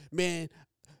 He's like, man,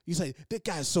 that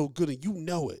guy's so good and you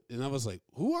know it. And I was like,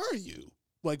 who are you?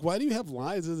 Like, why do you have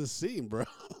lines in the scene, bro?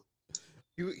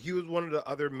 He was one of the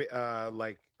other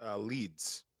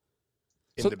leads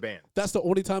in the band. That's the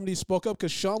only time that he spoke up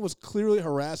because Sean was clearly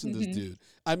harassing this dude.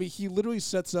 I mean, he literally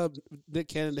sets up Nick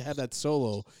Cannon to have that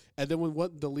solo, and then when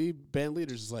the band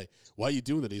leader is like, "Why are you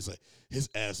doing that?" He's like, "His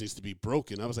ass needs to be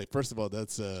broken." I was like, first of all,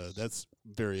 that's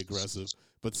very aggressive.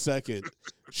 But second,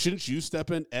 shouldn't you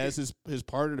step in as his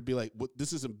partner to be like,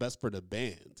 this isn't best for the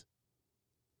band?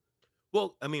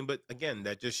 Well, I mean, but again,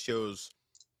 that just shows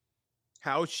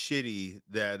how shitty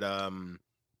that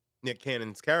Nick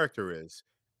Cannon's character is.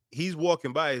 He's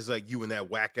walking by, he's like, you and that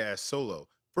whack ass solo.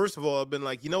 First of all, I've been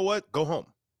like, you know what? Go home.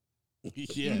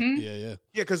 Yeah.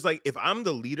 Because like, if I'm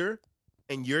the leader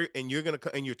and you're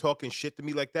talking shit to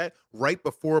me like that right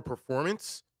before a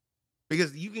performance,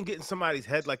 because you can get in somebody's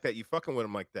head like that, you fucking with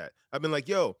them like that. I've been like,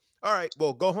 yo, all right,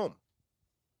 well, go home.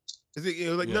 Is it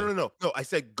like, no. I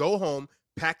said, go home,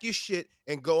 pack your shit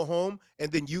and go home,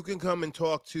 and then you can come and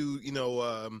talk to,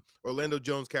 Orlando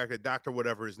Jones' character, Doctor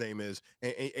whatever his name is,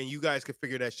 and you guys can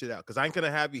figure that shit out. Because I ain't gonna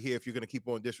have you here if you're gonna keep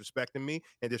on disrespecting me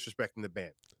and disrespecting the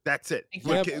band. That's it.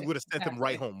 Exactly. Would have sent them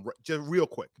right home, just real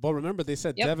quick. But remember, they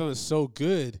said Devin was so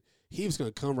good, he was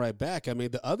going to come right back. I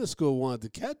mean, the other school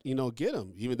wanted to get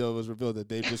him, even though it was revealed that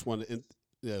they just wanted,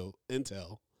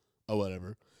 intel or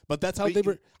whatever. But that's how they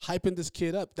were hyping this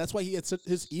kid up. That's why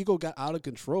his ego got out of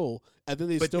control, and then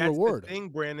they still reward him. The thing,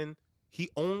 Brandon,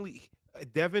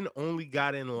 Devin only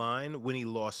got in line when he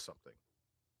lost something.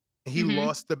 He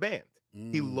lost the band.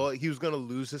 He was going to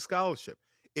lose his scholarship.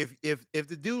 If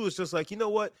the dude was just like, you know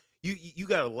what, you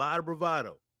got a lot of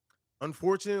bravado.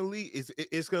 Unfortunately,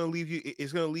 it's going to leave you.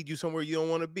 It's going to lead you somewhere you don't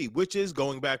want to be, which is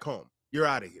going back home. You're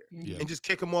out of here, and just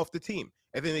kick him off the team.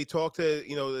 And then they talk to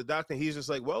the doctor. And he's just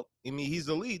like, well, I mean, he's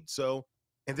the lead, so.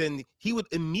 And then he would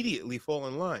immediately fall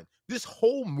in line. This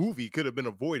whole movie could have been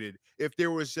avoided if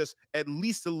there was just at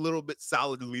least a little bit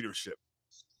solid leadership.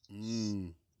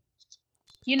 I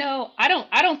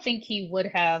don't think he would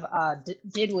have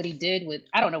did what he did with,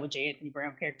 I don't know what J. Anthony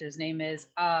Brown character's name is.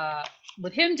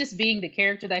 With him just being the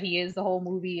character that he is the whole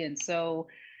movie, and so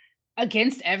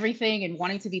against everything and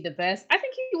wanting to be the best, I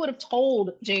think he would have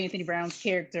told J. Anthony Brown's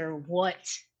character what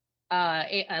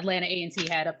Atlanta A&T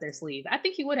had up their sleeve. I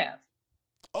think he would have.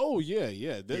 Oh, yeah.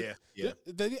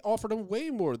 They offered him way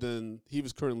more than he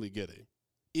was currently getting.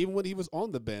 Even when he was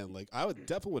on the band, like, I would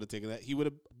definitely would have taken that. He would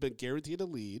have been guaranteed a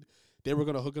lead. They were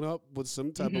going to hook him up with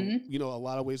some type of, a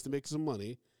lot of ways to make some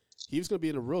money. He was going to be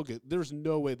in a real good. There's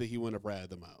no way that he wouldn't have ratted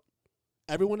them out.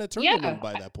 Everyone had turned on him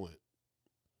by that point.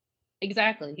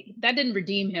 Exactly. That didn't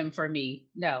redeem him for me.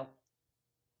 No.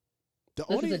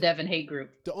 This is a Devin hate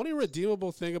group. The only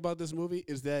redeemable thing about this movie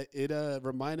is that it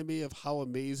reminded me of how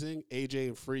amazing AJ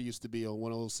and Free used to be on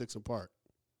 106 and Park.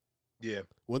 Yeah.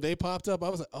 When they popped up, I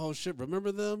was like, oh, shit,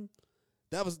 remember them?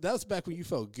 That was back when you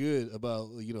felt good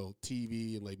about,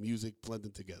 TV and, like, music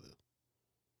blending together.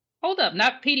 Hold up.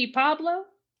 Not P.D. Pablo?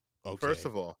 Okay. First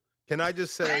of all, can I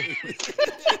just say...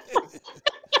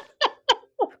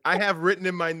 I have written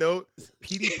in my note,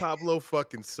 P.D. Pablo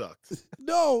fucking sucked.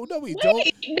 No, we don't.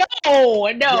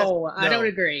 No, I don't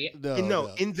agree.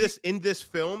 No. In this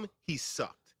film, he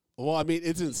sucked. Well, I mean,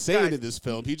 it's insane in this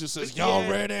film. He just says, y'all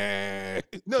ready?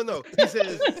 No. He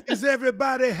says, is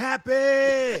everybody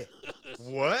happy?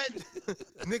 What?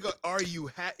 Nigga,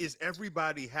 is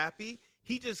everybody happy?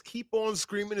 He just keep on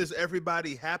screaming, is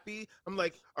everybody happy? I'm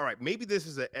like, all right, maybe this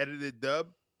is an edited dub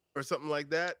or something like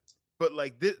that. But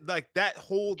like this, like that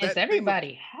whole. Is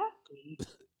everybody happy?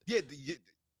 Yeah.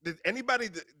 Did anybody?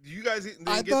 You guys didn't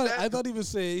get that? I thought he was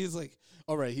saying, he's like,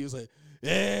 all right. He was like,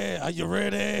 yeah, are you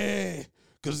ready?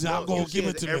 Because I'm going to give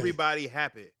it to everybody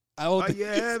happy. Are you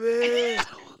happy?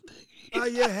 Are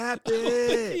you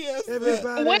happy?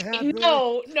 Everybody happy?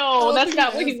 No, that's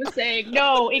not what he was saying.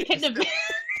 No, it couldn't have been.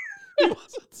 He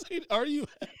wasn't saying, are you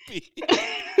happy?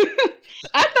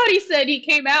 I thought he said he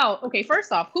came out. Okay,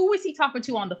 first off, who was he talking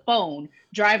to on the phone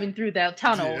driving through that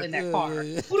tunnel in that car?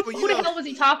 Who the hell was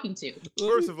he talking to?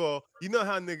 First of all, you know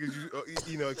how niggas,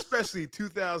 especially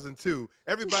 2002,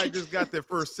 everybody just got their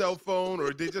first cell phone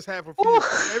or they just have a few.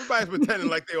 Everybody's pretending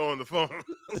like they're on the phone.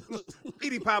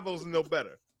 P.D. Pablo's no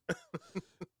better.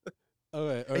 All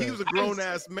right. He was a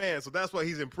grown-ass man, so that's why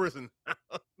he's in prison.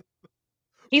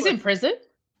 He's in prison?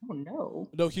 Oh, no.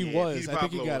 No, he was. I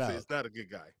think he got out. He's not a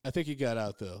good guy. I think he got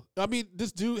out, though. I mean,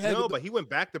 this dude had... No, but he went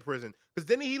back to prison. Because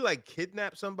then he, like,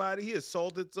 kidnapped somebody. He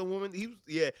assaulted some woman.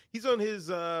 He's on his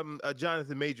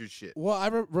Jonathan Majors shit. Well, I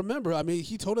remember. I mean,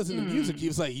 he told us in the music, he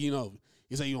was like,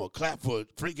 clap for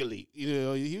Freakily.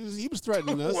 He was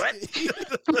threatening us. What? He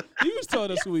was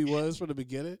telling us who he was from the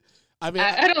beginning. I mean,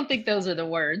 I don't think those are the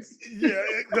words. Yeah,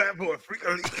 clap for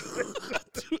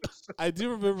Freakily. I do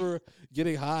remember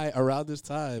getting high around this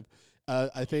time.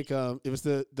 I think it was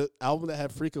the album that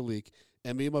had Freak a Leak,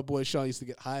 and me and my boy Sean used to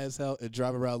get high as hell and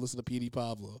drive around listening to P.D.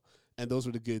 Pablo, and those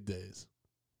were the good days.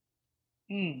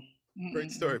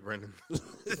 Great story, Brendan.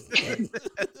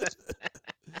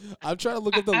 I'm trying to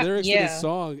look at the lyrics to this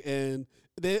song, and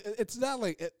it's not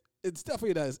like it's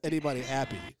definitely not anybody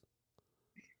happy.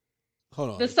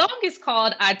 Hold on. The song is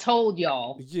called I Told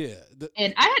Y'all. Yeah.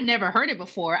 And I had never heard it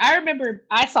before. I remember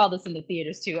I saw this in the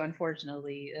theaters too,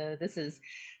 unfortunately.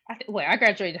 I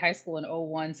graduated high school in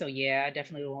 2001, so yeah, I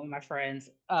definitely went with my friends.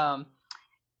 And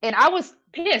I was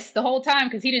pissed the whole time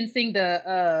because he didn't sing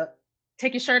the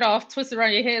take your shirt off, twist it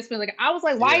around your head. I was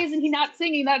like, why isn't he not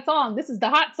singing that song? This is the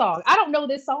hot song. I don't know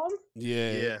this song.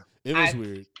 Yeah. It was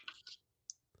weird.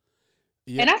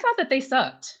 Yeah. And I thought that they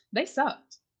sucked. They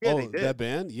sucked. Yeah, that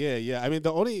band? Yeah. I mean,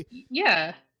 the only...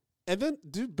 Yeah. And then,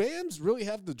 do bands really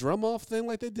have the drum off thing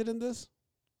like they did in this?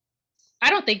 I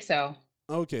don't think so.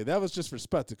 Okay, that was just for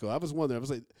spectacle. I was wondering. I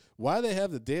was like, why they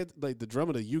have the dance like the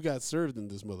drummer that you got served in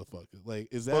this motherfucker? Like,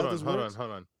 is that Hold this on, works?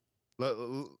 hold on.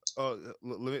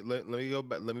 Let me go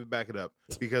back. Let me back it up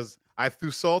because I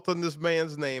threw salt on this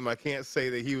man's name. I can't say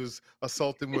that he was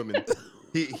assaulting women.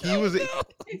 He was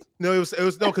no, it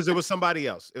was no because it was somebody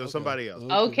else. It was somebody else.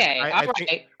 Okay, all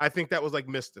right. I think that was like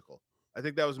Mystical. I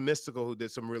think that was Mystical who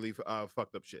did some really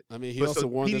fucked up shit. I mean, he But also so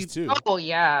warned us PD too. Oh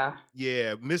yeah.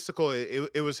 Yeah, Mystical.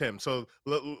 It was him. So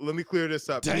let me clear this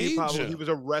up. Petey Pablo, Danger. he was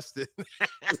arrested.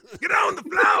 Get on the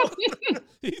floor.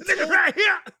 He Niggas told, right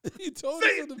here. he told Say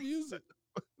us it. in the music.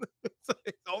 So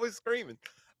he's always screaming.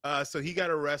 So he got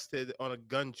arrested on a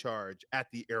gun charge at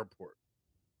the airport.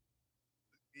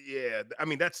 Yeah, I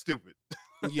mean that's stupid.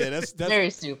 Yeah, that's Very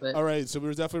stupid. all right. So we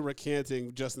were definitely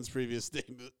recanting Justin's previous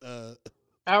statement.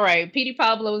 All right, Petey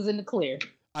Pablo is in the clear.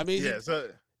 I mean, Yeah, so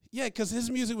yeah, because his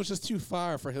music was just too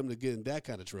fire for him to get in that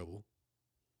kind of trouble.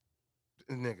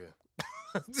 nigga,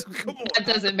 come on. That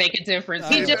doesn't make a difference.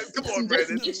 He He just- just, come on, just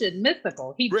Brandon. mentioned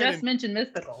Mystical. He Brandon. just mentioned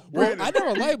Mystical. Well, Brandon, I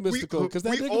never liked Mystical because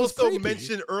that we nigga was also creepy.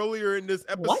 mentioned earlier in this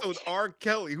episode R.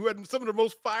 Kelly, who had some of the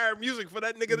most fire music for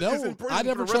that nigga that is in No, prison. I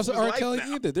never for the rest trusted of his R. life Kelly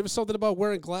now. either. There was something about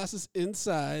wearing glasses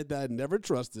inside that I never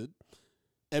trusted.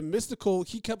 And Mystical,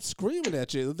 he kept screaming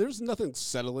at you. There's nothing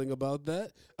settling about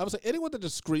that. I was like, anyone that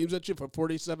just screams at you for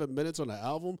 47 minutes on an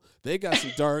album, they got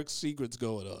some dark secrets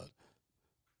going on.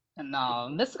 No,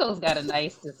 Mystical's got a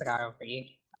nice discography.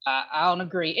 I don't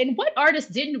agree. And what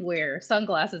artist didn't wear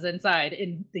sunglasses inside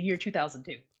in the year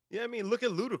 2002? Yeah, I mean, look at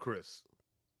Ludacris.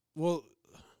 Well,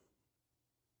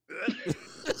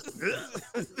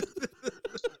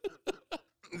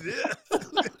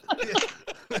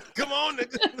 Come on,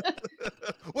 nigga.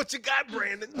 What you got,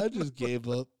 Brandon? I just gave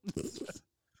up.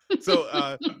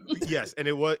 So yes, and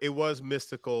it was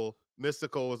Mystical.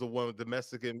 Mystical was the one with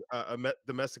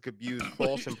domestic abuse,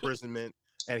 false imprisonment,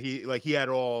 and he had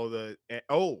all the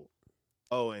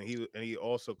and he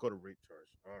also got a rape charge.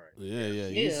 All right. Yeah.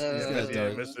 He's Yeah. got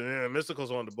dark.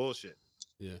 Mystical's on the bullshit.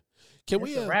 Yeah. Can It's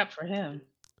we a wrap for him.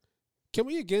 Can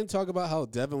we again talk about how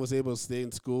Devin was able to stay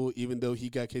in school even though he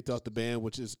got kicked off the band,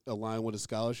 which is aligned with a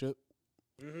scholarship?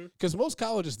 Because most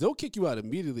colleges, they'll kick you out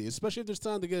immediately, especially if there's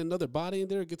time to get another body in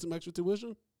there and get some extra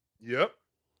tuition. Yep.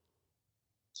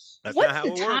 That's What's not how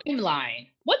the it works. timeline?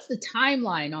 What's the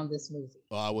timeline on this movie?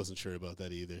 Oh, I wasn't sure about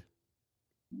that either.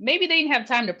 Maybe they didn't have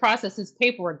time to process his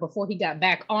paperwork before he got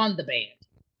back on the band.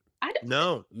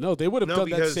 No. No, they would have No, done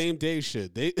that because- same day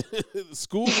shit. They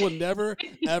school will never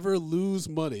ever lose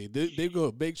money. They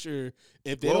go make sure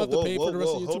if they don't have to pay for the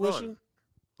rest of your tuition.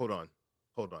 Hold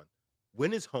on.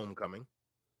 When is homecoming?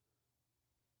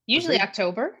 Usually they-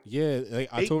 October. Yeah,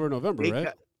 like October, November, They right?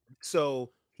 got-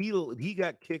 so he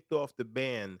got kicked off the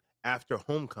band after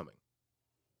homecoming.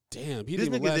 Damn, he This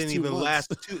didn't nigga even last didn't 2 even months.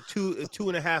 last two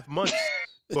and a half months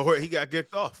before he got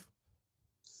kicked off.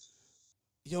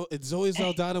 Yo, and Zoe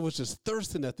Saldana was just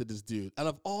thirsting after this dude. Out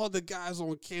of all the guys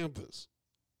on campus,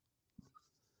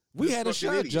 we This had a fucking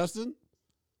shot, idiot. Justin.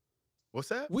 What's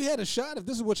that? We had a shot if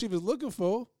this is what she was looking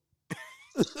for.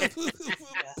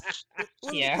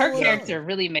 What is Yeah, her going character on?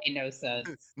 really made no sense.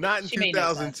 Not in She made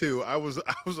no sense. 2002. I was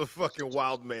a fucking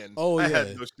wild man. Oh, I yeah.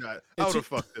 had no shot. I And would have she-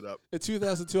 fucked it up. In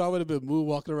 2002, I would have been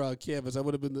moonwalking around campus. I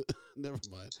would have been the. Never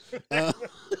mind.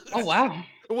 Oh wow.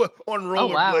 What, on Oh,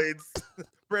 wow. rollerblades.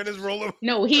 Brandon's roller.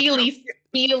 No, Heelys.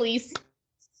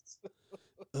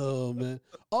 Oh man.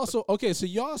 Also, okay, so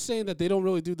y'all saying that they don't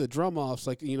really do the drum offs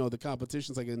like the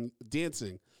competitions like in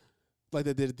dancing, like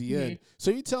they did at the end.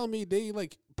 So you tell me they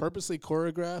like purposely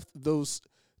choreographed those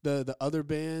the other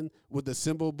band with the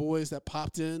cymbal boys that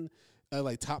popped in,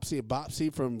 like Topsy and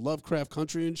Bopsy from Lovecraft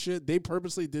Country and shit. They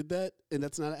purposely did that, and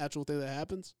that's not an actual thing that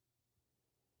happens.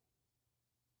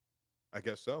 I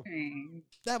guess so.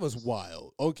 That was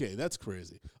wild. Okay, that's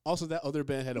crazy. Also, that other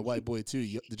band had a white boy too.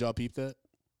 Did y'all peep that?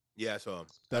 Yeah, I saw him.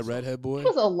 That redhead boy.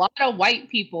 There was a lot of white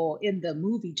people in the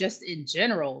movie, just in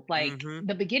general. Like Mhm.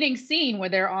 the beginning scene where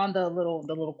they're on the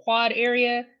little quad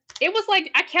area. It was like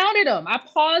I counted them. I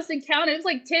paused and counted. It was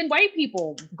like 10 white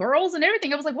people, girls and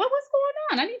everything. I was like, what's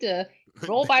going on? I need to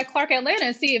roll by Clark Atlanta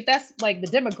and see if that's like the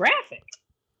demographic.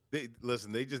 They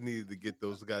just needed to get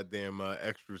those goddamn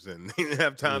extras in. They didn't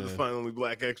have time to Yeah. find only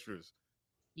black extras.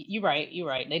 You're right.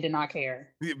 They did not care.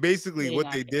 Basically, They what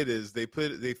not they care. did is they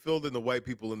filled in the white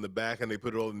people in the back and they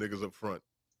put all the niggas up front.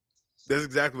 That's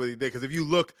exactly what they did. Because if you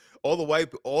look, all the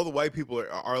white people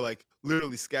are like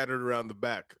literally scattered around the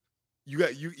back. You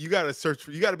got to search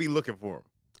for. You got to be looking for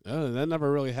them. Oh, that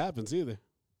never really happens either.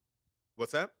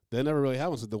 What's that? That never really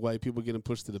happens with the white people getting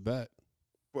pushed to the back.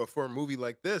 for a movie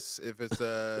like this, if it's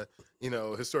a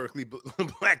historically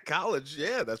black college,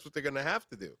 yeah, that's what they're gonna have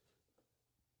to do.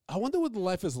 I wonder what the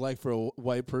life is like for a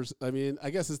white person. I mean, I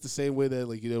guess it's the same way that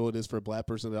it is for a black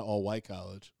person at all white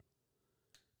college.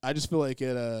 I just feel like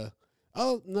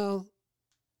oh no,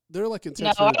 they're like intense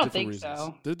No, for I don't different think reasons.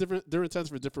 so. They're different. They're intense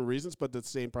for different reasons, but the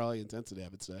same probably intensity. I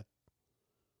would say,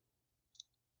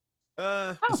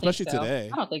 I don't especially think so. today.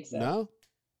 I don't think so. No,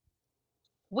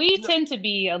 We No. tend to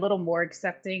be a little more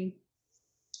accepting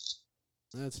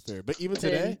that's fair. But even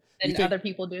than today, you than think other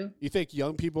people do.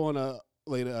 young people in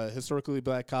a historically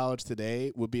black college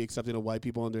today would be accepting of white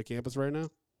people on their campus right now?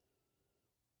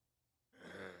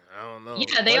 I don't know.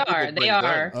 Yeah, they White people are. They bring guns.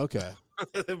 are. Okay.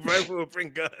 White people bring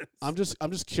guns. I'm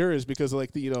just curious because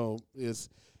is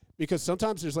because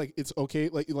sometimes there's like it's okay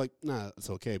it's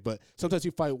okay, but sometimes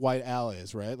you find white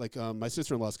allies, right? Like my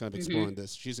sister-in-law's kind of exploring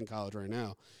this. She's in college right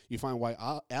now. You find white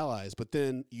allies, but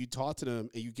then you talk to them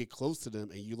and you get close to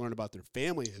them and you learn about their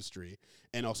family history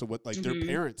and also what their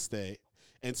parents say.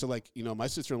 And so my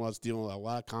sister-in-law's dealing with a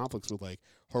lot of conflicts with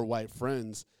her white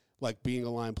friends being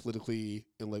aligned politically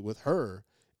and with her.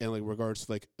 And regards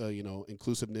to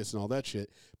inclusiveness and all that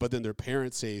shit, but then their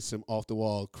parents say some off the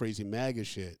wall crazy MAGA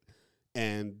shit,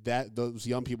 and that those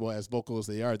young people, as vocal as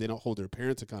they are, they don't hold their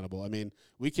parents accountable. I mean,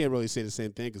 we can't really say the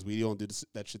same thing because we don't do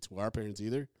that shit to our parents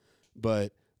either.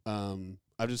 But I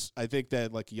think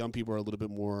that young people are a little bit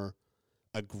more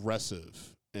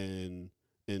aggressive in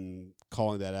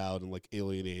calling that out and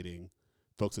alienating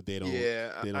folks that they don't.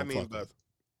 Yeah, they don't I mean, fuck but with.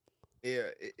 yeah,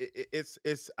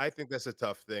 it's. I think that's a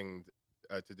tough thing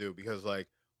to do because one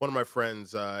of my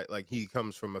friends, he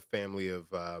comes from a family of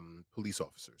police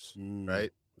officers,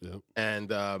 right? Yep.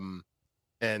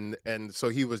 And so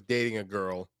he was dating a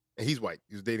girl, and he's white.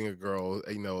 He was dating a girl,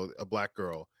 a black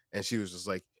girl, and she was just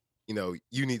like,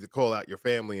 you need to call out your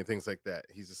family and things like that.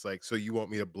 He's just like, so you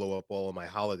want me to blow up all of my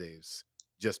holidays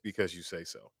just because you say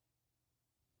so?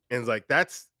 And it's like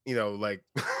that's I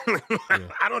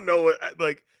don't know what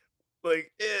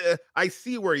I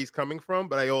see where he's coming from,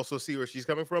 but I also see where she's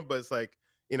coming from. But it's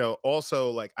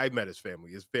also I met his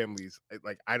family. His family's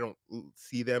I don't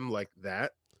see them like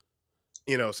that.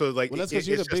 So Well, that's because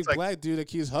you're the it's just big black dude that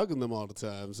keeps hugging them all the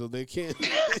time, so they can't.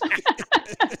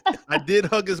 I did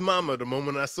hug his mama the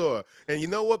moment I saw her, and you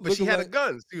know what? But she had a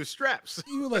gun. She was straps.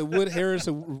 You were like Wood Harris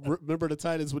and Remember the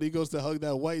Titans when he goes to hug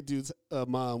that white dude's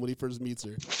mom when he first meets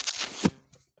her.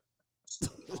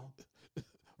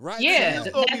 Right? Yeah,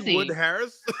 You call that me Wood scene.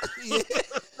 Harris?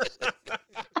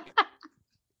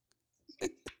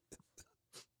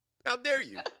 How dare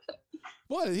you?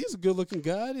 Boy, he's a good-looking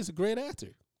guy. He's a great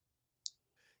actor.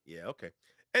 Yeah, okay.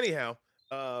 Anyhow,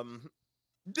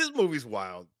 this movie's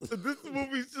wild. This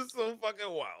movie's just so fucking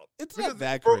wild. It's not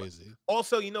that crazy.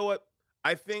 Also, you know what?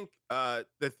 I think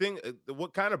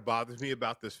what kind of bothers me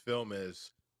about this film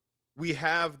is we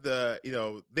have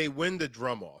they win the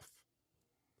drum off,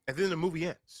 and then the movie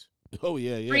ends. Oh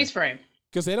yeah. Freeze frame.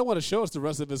 Because they don't want to show us the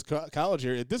rest of his college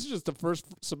year. If this is just the first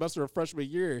semester of freshman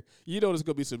year, you know there's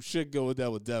going to be some shit going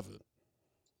down with Devin.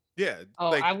 Yeah.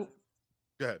 Oh, go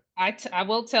ahead. I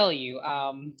will tell you.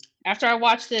 After I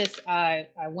watched this, I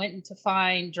went to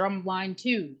find Drumline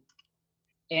 2,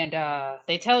 and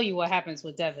they tell you what happens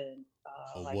with Devin.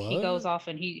 He goes off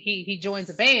and he joins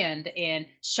a band, and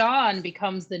Sean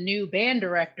becomes the new band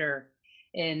director,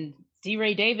 and D.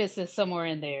 Ray Davis is somewhere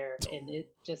in there, and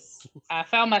I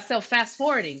found myself fast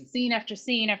forwarding scene after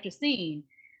scene after scene,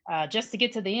 just to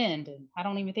get to the end, and I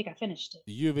don't even think I finished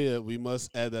it. We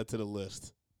must add that to the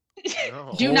list.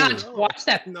 No. Do not watch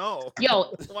that. No.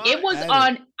 Yo, it was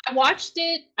on. I watched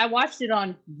it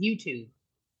on YouTube.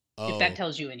 If that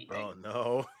tells you anything. Oh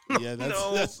no. Yeah,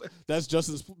 that's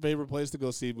Justin's favorite place to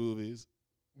go see movies.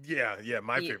 Yeah,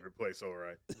 my favorite place. All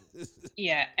right.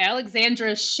 Yeah,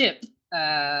 Alexandra Shipp,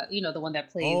 the one that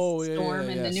plays Storm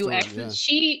in the new X. Yeah.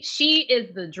 She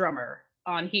is the drummer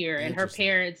on here, and her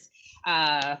parents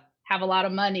have a lot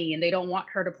of money, and they don't want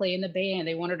her to play in the band.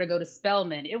 They want her to go to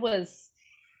Spelman. It was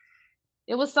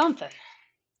something.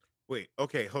 Wait,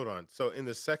 okay, hold on. So in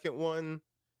the second one,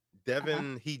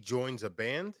 Devin he joins a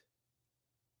band.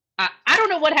 I don't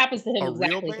know what happens to him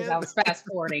exactly because I was fast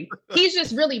forwarding. He's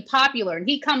just really popular, and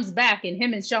he comes back, and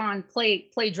him and Sean play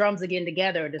drums again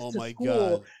together to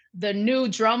school the new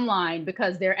Drumline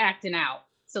because they're acting out.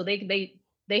 So they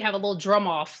have a little drum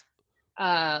off.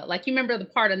 Like you remember the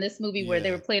part in this movie where they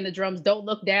were playing the drums, "Don't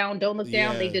look down, don't look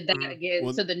down." They did that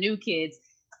again to the new kids.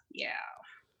 Yeah.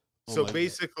 So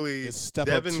basically,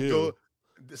 Devin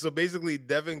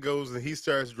Devin goes and he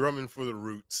starts drumming for the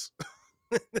Roots.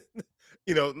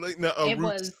 A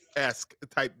Roots-esque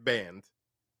type band.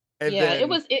 And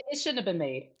it shouldn't have been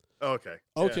made. Okay.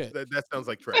 Yeah, Okay, that sounds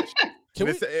like trash. can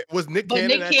And we? was Nick But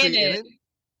Cannon Nick actually in Cannon, it?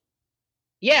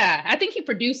 yeah, I think he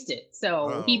produced it,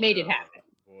 so he Oh made it no, happen.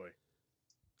 boy.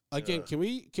 Again, Ugh. can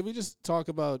we just talk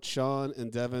about Sean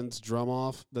and Devin's drum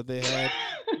off that they had?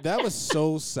 That was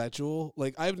so sexual.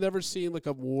 Like I've never seen like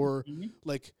a more Mhm.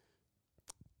 like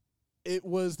it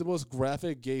was the most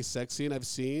graphic gay sex scene I've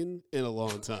seen in a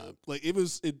long time. Like it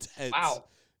was intense. Wow.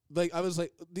 Like I was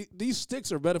like, these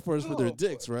sticks are metaphors for their Oh boy.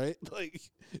 dicks, right? Like,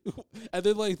 and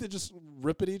then like they're just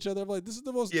ripping each other. I'm like, this is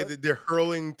the most. Yeah, they're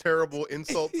hurling terrible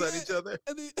insults at Yeah, each other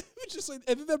and they it's just like,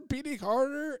 and then they're beating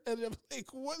harder, and I'm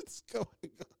like, what's going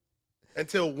on?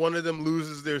 until one of them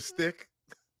loses their stick.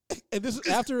 And this is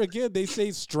after again they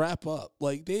say strap up.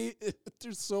 Like they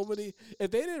there's so many if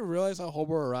they didn't realize how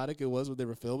homoerotic it was when they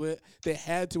were filming it, they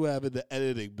had to have in the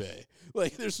editing bay.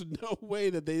 Like there's no way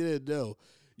that they didn't know.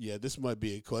 Yeah, this might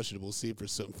be a questionable scene for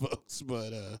some folks,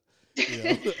 but you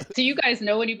know. Do you guys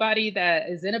know anybody that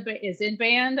is in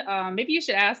band? Maybe you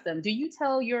should ask them. Do you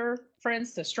tell your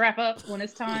friends to strap up when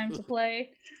it's time to play?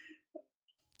 You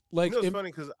Like know, it's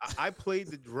funny because I played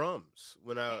the drums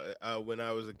when I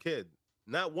was a kid.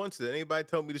 Not once did anybody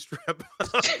tell me to strap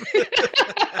up.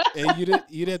 and you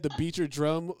didn't have to beat your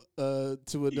drum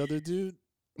to another dude.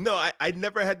 No, I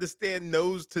never had to stand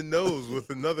nose to nose with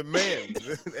another man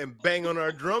and bang on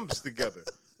our drums together.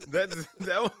 That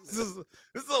was just,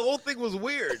 this the whole thing was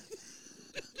weird.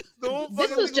 The whole This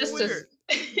fucking was thing was just to weird.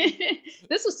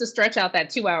 this was to stretch out that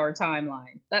 2 hour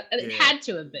timeline. That it Yeah, had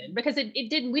to have been because it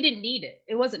didn't we didn't need it.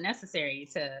 It wasn't necessary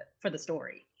to for the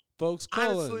story. Folks,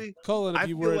 honestly, call in if I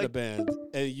you feel were in a like band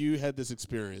and you had this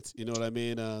experience. You know what I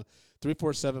mean?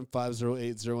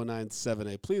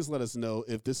 347-508-0978. Please let us know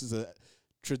if this is a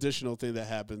traditional thing that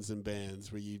happens in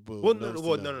bands where you go well, nose to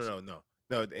well, no, no, nose. no,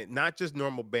 no, no, not just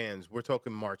normal bands. We're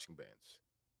talking marching bands.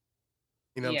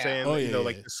 You know what I'm Yeah. saying? Oh You yeah, know, yeah.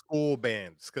 like the school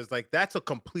bands, because like that's a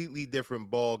completely different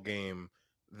ball game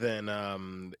than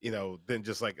than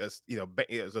just like as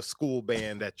a school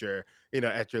band at your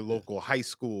at your Yeah. local high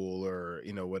school or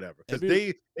whatever. It'd Because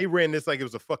be they ran this like it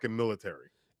was a fucking military.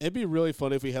 it'd be really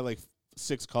funny if we had like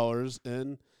six callers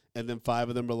in and then five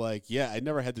of them were like, "Yeah, I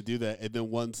never had to do that." And then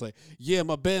one's like, "Yeah,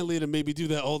 my band leader made me do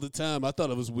that all the time. I thought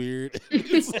it was weird."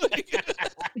 It's like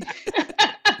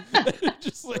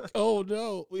just like, "Oh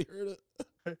no, we heard it."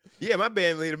 Yeah, my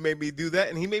band leader made me do that,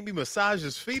 and he made me massage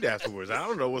his feet afterwards. I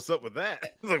don't know what's up with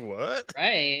that. Like what?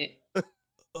 Right.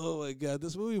 Oh my god,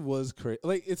 this movie was crazy.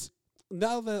 Like it's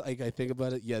now that like I think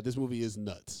about it, yeah, this movie is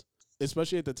nuts.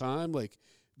 Especially at the time, like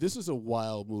this is a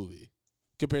wild movie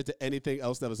compared to anything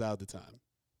else that was out at the time.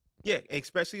 Yeah,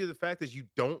 especially the fact that you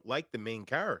don't like the main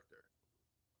character.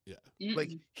 Yeah. Like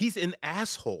Mm-mm. he's an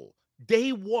asshole.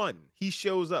 Day one, he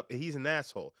shows up and he's an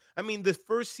asshole. I mean, the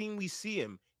first scene we see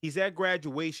him, he's at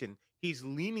graduation. He's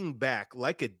leaning back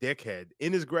like a dickhead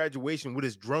in his graduation with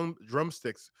his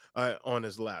drumsticks on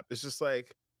his lap. It's just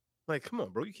like, come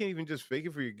on, bro. You can't even just fake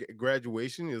it for your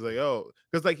graduation. He's like, oh,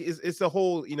 because like it's a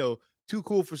whole, too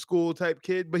cool for school type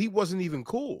kid, but he wasn't even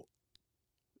cool.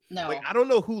 Like, No. I don't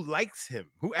know who likes him,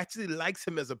 who actually likes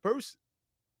him as a person.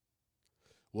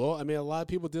 Well, I mean, a lot of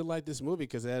people did like this movie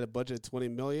because it had a budget of 20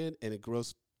 million and it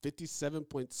grossed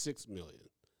 57.6 million.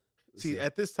 See, So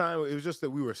at this time, it was just that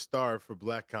we were starved for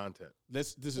black content.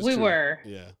 this is We true. were.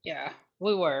 Yeah. Yeah.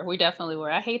 We were. We definitely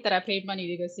were. I hate that I paid money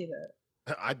to go see that.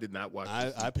 I did not watch I,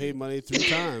 this in I the paid theater. money three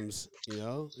times, I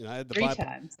had to Three buy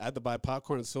times. I had to buy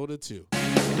popcorn and soda too.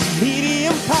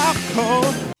 Medium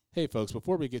popcorn. Hey folks,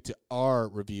 before we get to our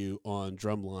review on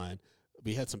Drumline,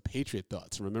 we had some Patriot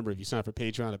thoughts. Remember, if you sign up for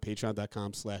Patreon at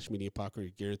patreon.com/mediapopcorn, you're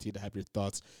guaranteed to have your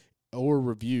thoughts or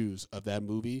reviews of that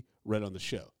movie read on the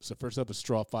show. So first up is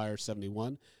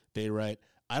Strawfire71. They write,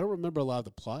 I don't remember a lot of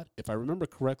the plot. If I remember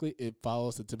correctly, it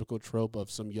follows the typical trope of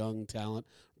some young talent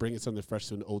bringing something fresh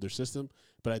to an older system.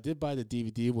 But I did buy the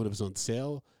DVD when it was on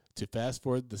sale to fast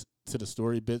forward to the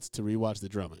story bits to rewatch the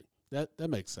drumming. That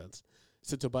makes sense.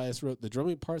 So Tobias wrote, the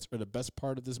drumming parts are the best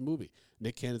part of this movie.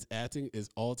 Nick Cannon's acting is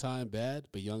all-time bad,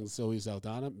 but young Zoe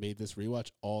Saldana made this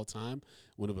rewatch all-time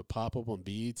when it would pop up on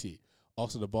BET.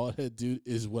 Also, the bald-head dude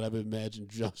is what I've imagined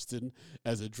Justin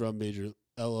as a drum major.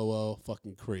 LOL,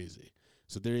 fucking crazy.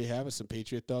 So there you have it, some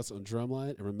Patriot thoughts on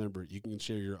Drumline. And remember, you can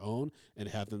share your own and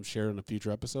have them shared on a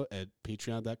future episode at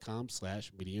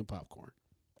patreon.com/mediumpopcorn.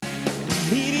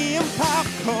 Medium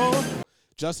popcorn.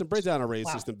 Justin, break down our rating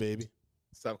Wow. system, baby.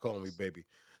 Stop calling me baby.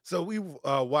 So we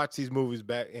watch these movies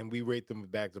back and we rate them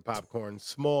with bags of popcorn,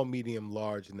 small, medium,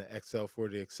 large, and the XL for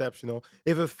the exceptional.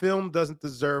 If a film doesn't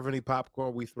deserve any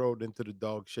popcorn, we throw it into the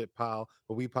dog shit pile,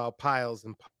 but we pile piles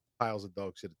and piles of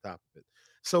dog shit atop of it.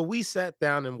 So we sat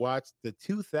down and watched the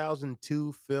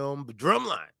 2002 film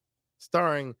Drumline,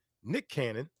 starring Nick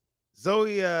Cannon,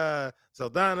 Zoe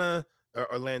Saldana,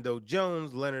 Orlando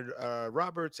Jones, Leonard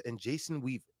Roberts, and Jason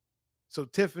Weaver. So,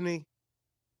 Tiffany,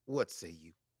 what say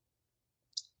you?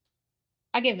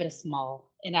 I give it a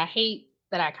small, and I hate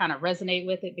that I kind of resonate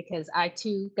with it because I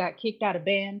too got kicked out of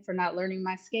band for not learning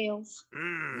my scales,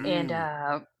 and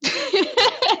Mm.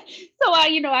 so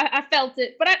I felt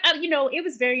it, but it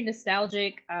was very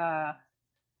nostalgic.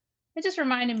 It just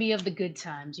reminded me of the good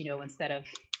times, instead of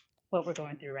what we're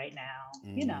going through right now.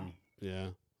 Yeah.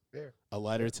 Fair. A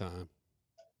lighter time.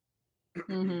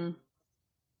 Hmm.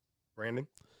 Brandon?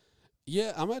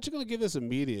 Yeah, I'm actually going to give this a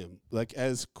medium. Like,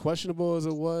 as questionable as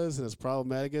it was and as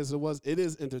problematic as it was, it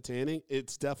is entertaining.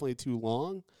 It's definitely too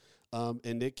long.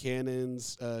 And Nick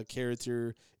Cannon's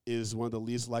character is one of the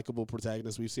least likable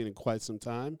protagonists we've seen in quite some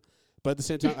time. But at the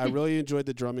same time, I really enjoyed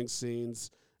the drumming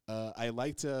scenes. I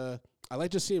like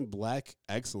just seeing black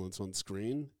excellence on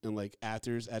screen and like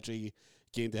actors actually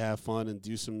getting to have fun and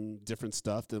do some different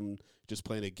stuff than just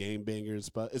playing a game bangers,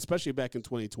 but especially back in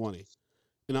 2020.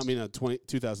 You know what I mean?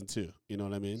 2002. You know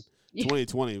what I mean? Yeah.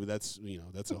 2020. That's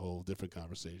a whole different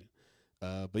conversation.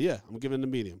 But yeah, I'm giving it a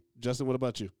medium. Justin, what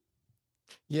about you?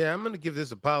 Yeah, I'm gonna give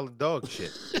this a pile of dog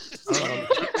shit.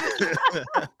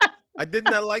 I did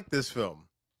not like this film.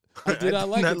 I did not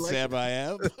like it, like Sam. I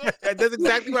am. That's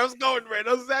exactly where I was going, man.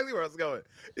 That's exactly where I was going.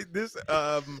 This,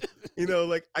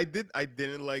 like I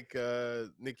didn't like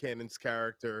Nick Cannon's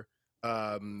character.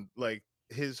 Like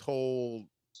his whole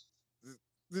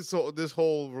this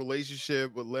whole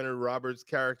relationship with Leonard Roberts'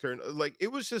 character, and like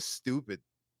it was just stupid.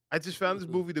 I just found this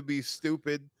movie to be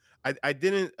stupid. I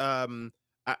didn't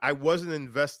I wasn't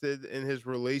invested in his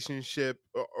relationship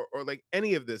or like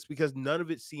any of this because none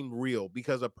of it seemed real.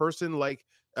 Because a person like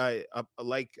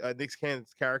Nick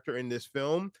Cannon's character in this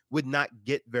film would not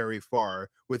get very far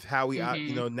with how he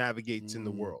Hmm. navigates in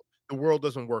the Mm, world. The world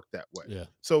doesn't work that way. yeah.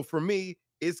 So for me,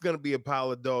 it's gonna be a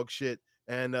pile of dog shit.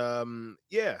 And and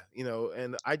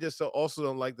I just also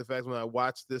don't like the fact when I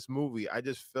watched this movie, I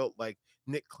just felt like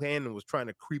Nick Cannon was trying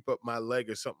to creep up my leg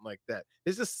or something like that.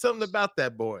 There's just something about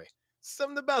that boy.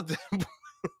 Something about that boy.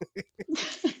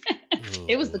 Oh,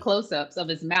 It was the boy. close-ups of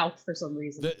his mouth for some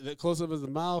reason. The close up of the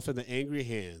mouth and the angry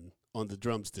hand on the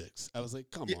drumsticks. I was like,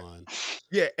 come Yeah, on.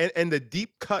 yeah, and the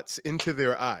deep cuts into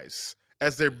their eyes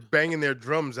as they're banging their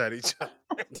drums at each other.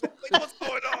 Like, what's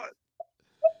going on?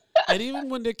 And even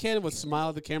when Nick Cannon would smile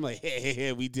at the camera, like,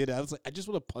 hey, we did it. I was like, I just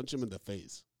want to punch him in the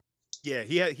face. Yeah,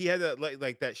 he had that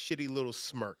like that shitty little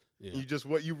smirk. Yeah.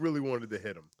 You really wanted to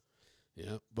hit him.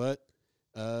 Yeah. But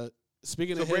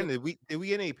speaking So of him, Brandon, did we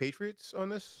get any Patriots on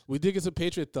this? we did get some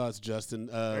Patriot thoughts, Justin.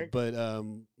 Right. But I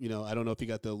don't know if you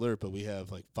got the alert, but we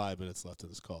have like 5 minutes left in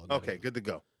this call. Okay, good to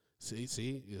go. See,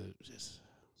 just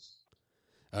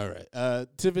all right.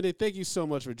 Tiffany, thank you so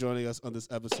much for joining us on this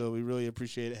episode. We really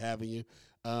appreciate having you.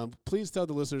 Please tell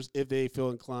the listeners if they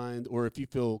feel inclined or if you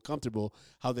feel comfortable,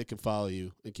 how they can follow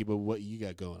you and keep up with what you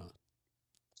got going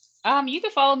on. You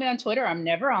can follow me on Twitter. I'm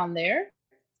never on there.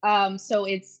 So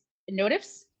it's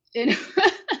Notifs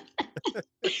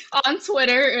on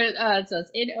Twitter. So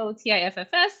it's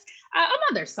NOTIFFS. I'm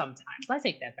on there sometimes. I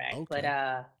take that back. Okay.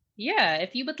 But yeah,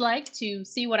 if you would like to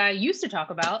see what I used to talk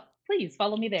about, please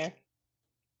follow me there.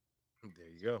 There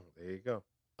you go. There you go.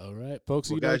 All right, folks.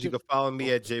 Well, you know guys, you what can follow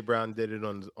me at J Brown Did It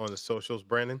on the socials.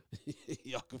 Brandon.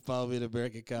 Y'all can follow me at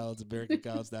American College,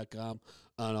 AmericanCollege.com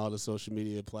on all the social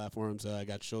media platforms. I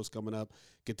got shows coming up.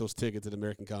 Get those tickets at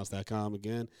AmericanCollege.com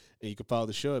again. And you can follow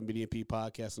the show at Media P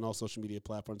Podcast on all social media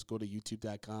platforms. Go to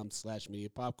YouTube.com/Media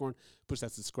Popcorn. Push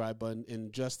that subscribe button.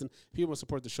 And Justin, if you want to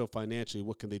support the show financially,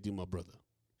 what can they do, my brother?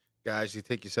 Guys, you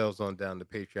take yourselves on down to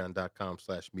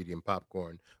patreon.com/medium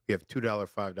popcorn. We have $2,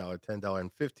 $5, $10,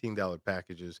 and $15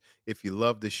 packages. If you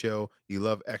love the show, you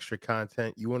love extra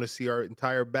content, you want to see our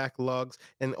entire backlogs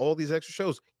and all these extra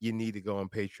shows, you need to go on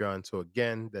Patreon. So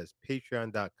again, that's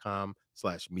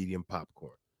patreon.com/medium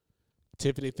popcorn.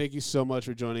 Tiffany, thank you so much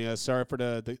for joining us. Sorry for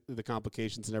the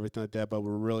complications and everything like that, but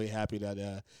we're really happy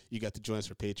that you got to join us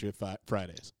for Patriot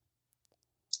Fridays.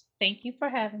 Thank you for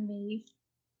having me.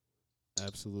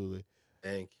 Absolutely.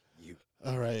 Thank you.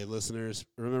 All right, listeners.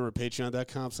 Remember,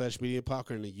 patreon.com/media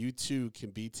popcorn. And you too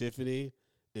can be Tiffany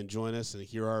and join us and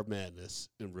hear our madness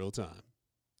in real time.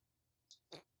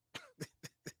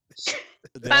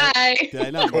 Bye. Did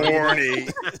I not Corny.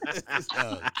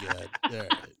 Oh, God. All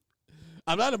right.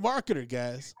 I'm not a marketer,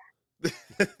 guys.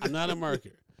 I'm not a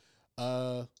marketer.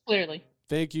 Clearly.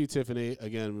 Thank you, Tiffany.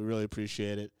 Again, we really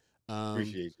appreciate it.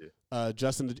 Appreciate you.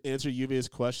 Justin, to answer UVA's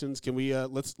questions, can we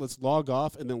let's log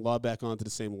off and then log back onto the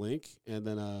same link, and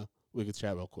then we can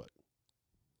chat real quick.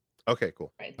 Okay,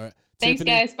 cool. Right. All right. Thanks,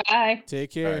 Tiffany, guys. Bye.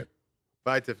 take care. All right.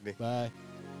 Bye, Tiffany. Bye.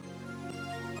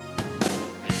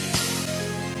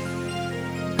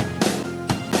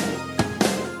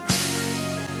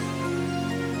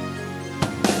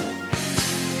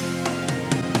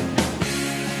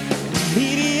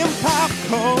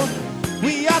 popcorn.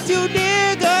 We are two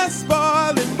niggas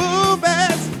spoiling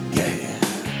movies. Yeah.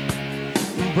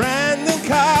 Brandon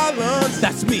Collins,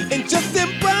 that's me, and Justin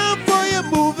Brown for your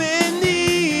movie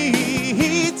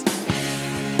needs.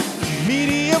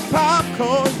 Medium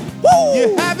popcorn. Woo!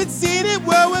 You haven't seen it,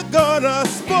 well, we're gonna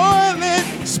spoil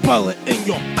it. Spoil it in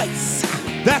your face.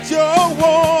 That's your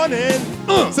warning.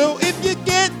 So if you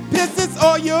get pissed, it's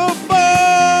all your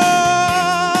fault.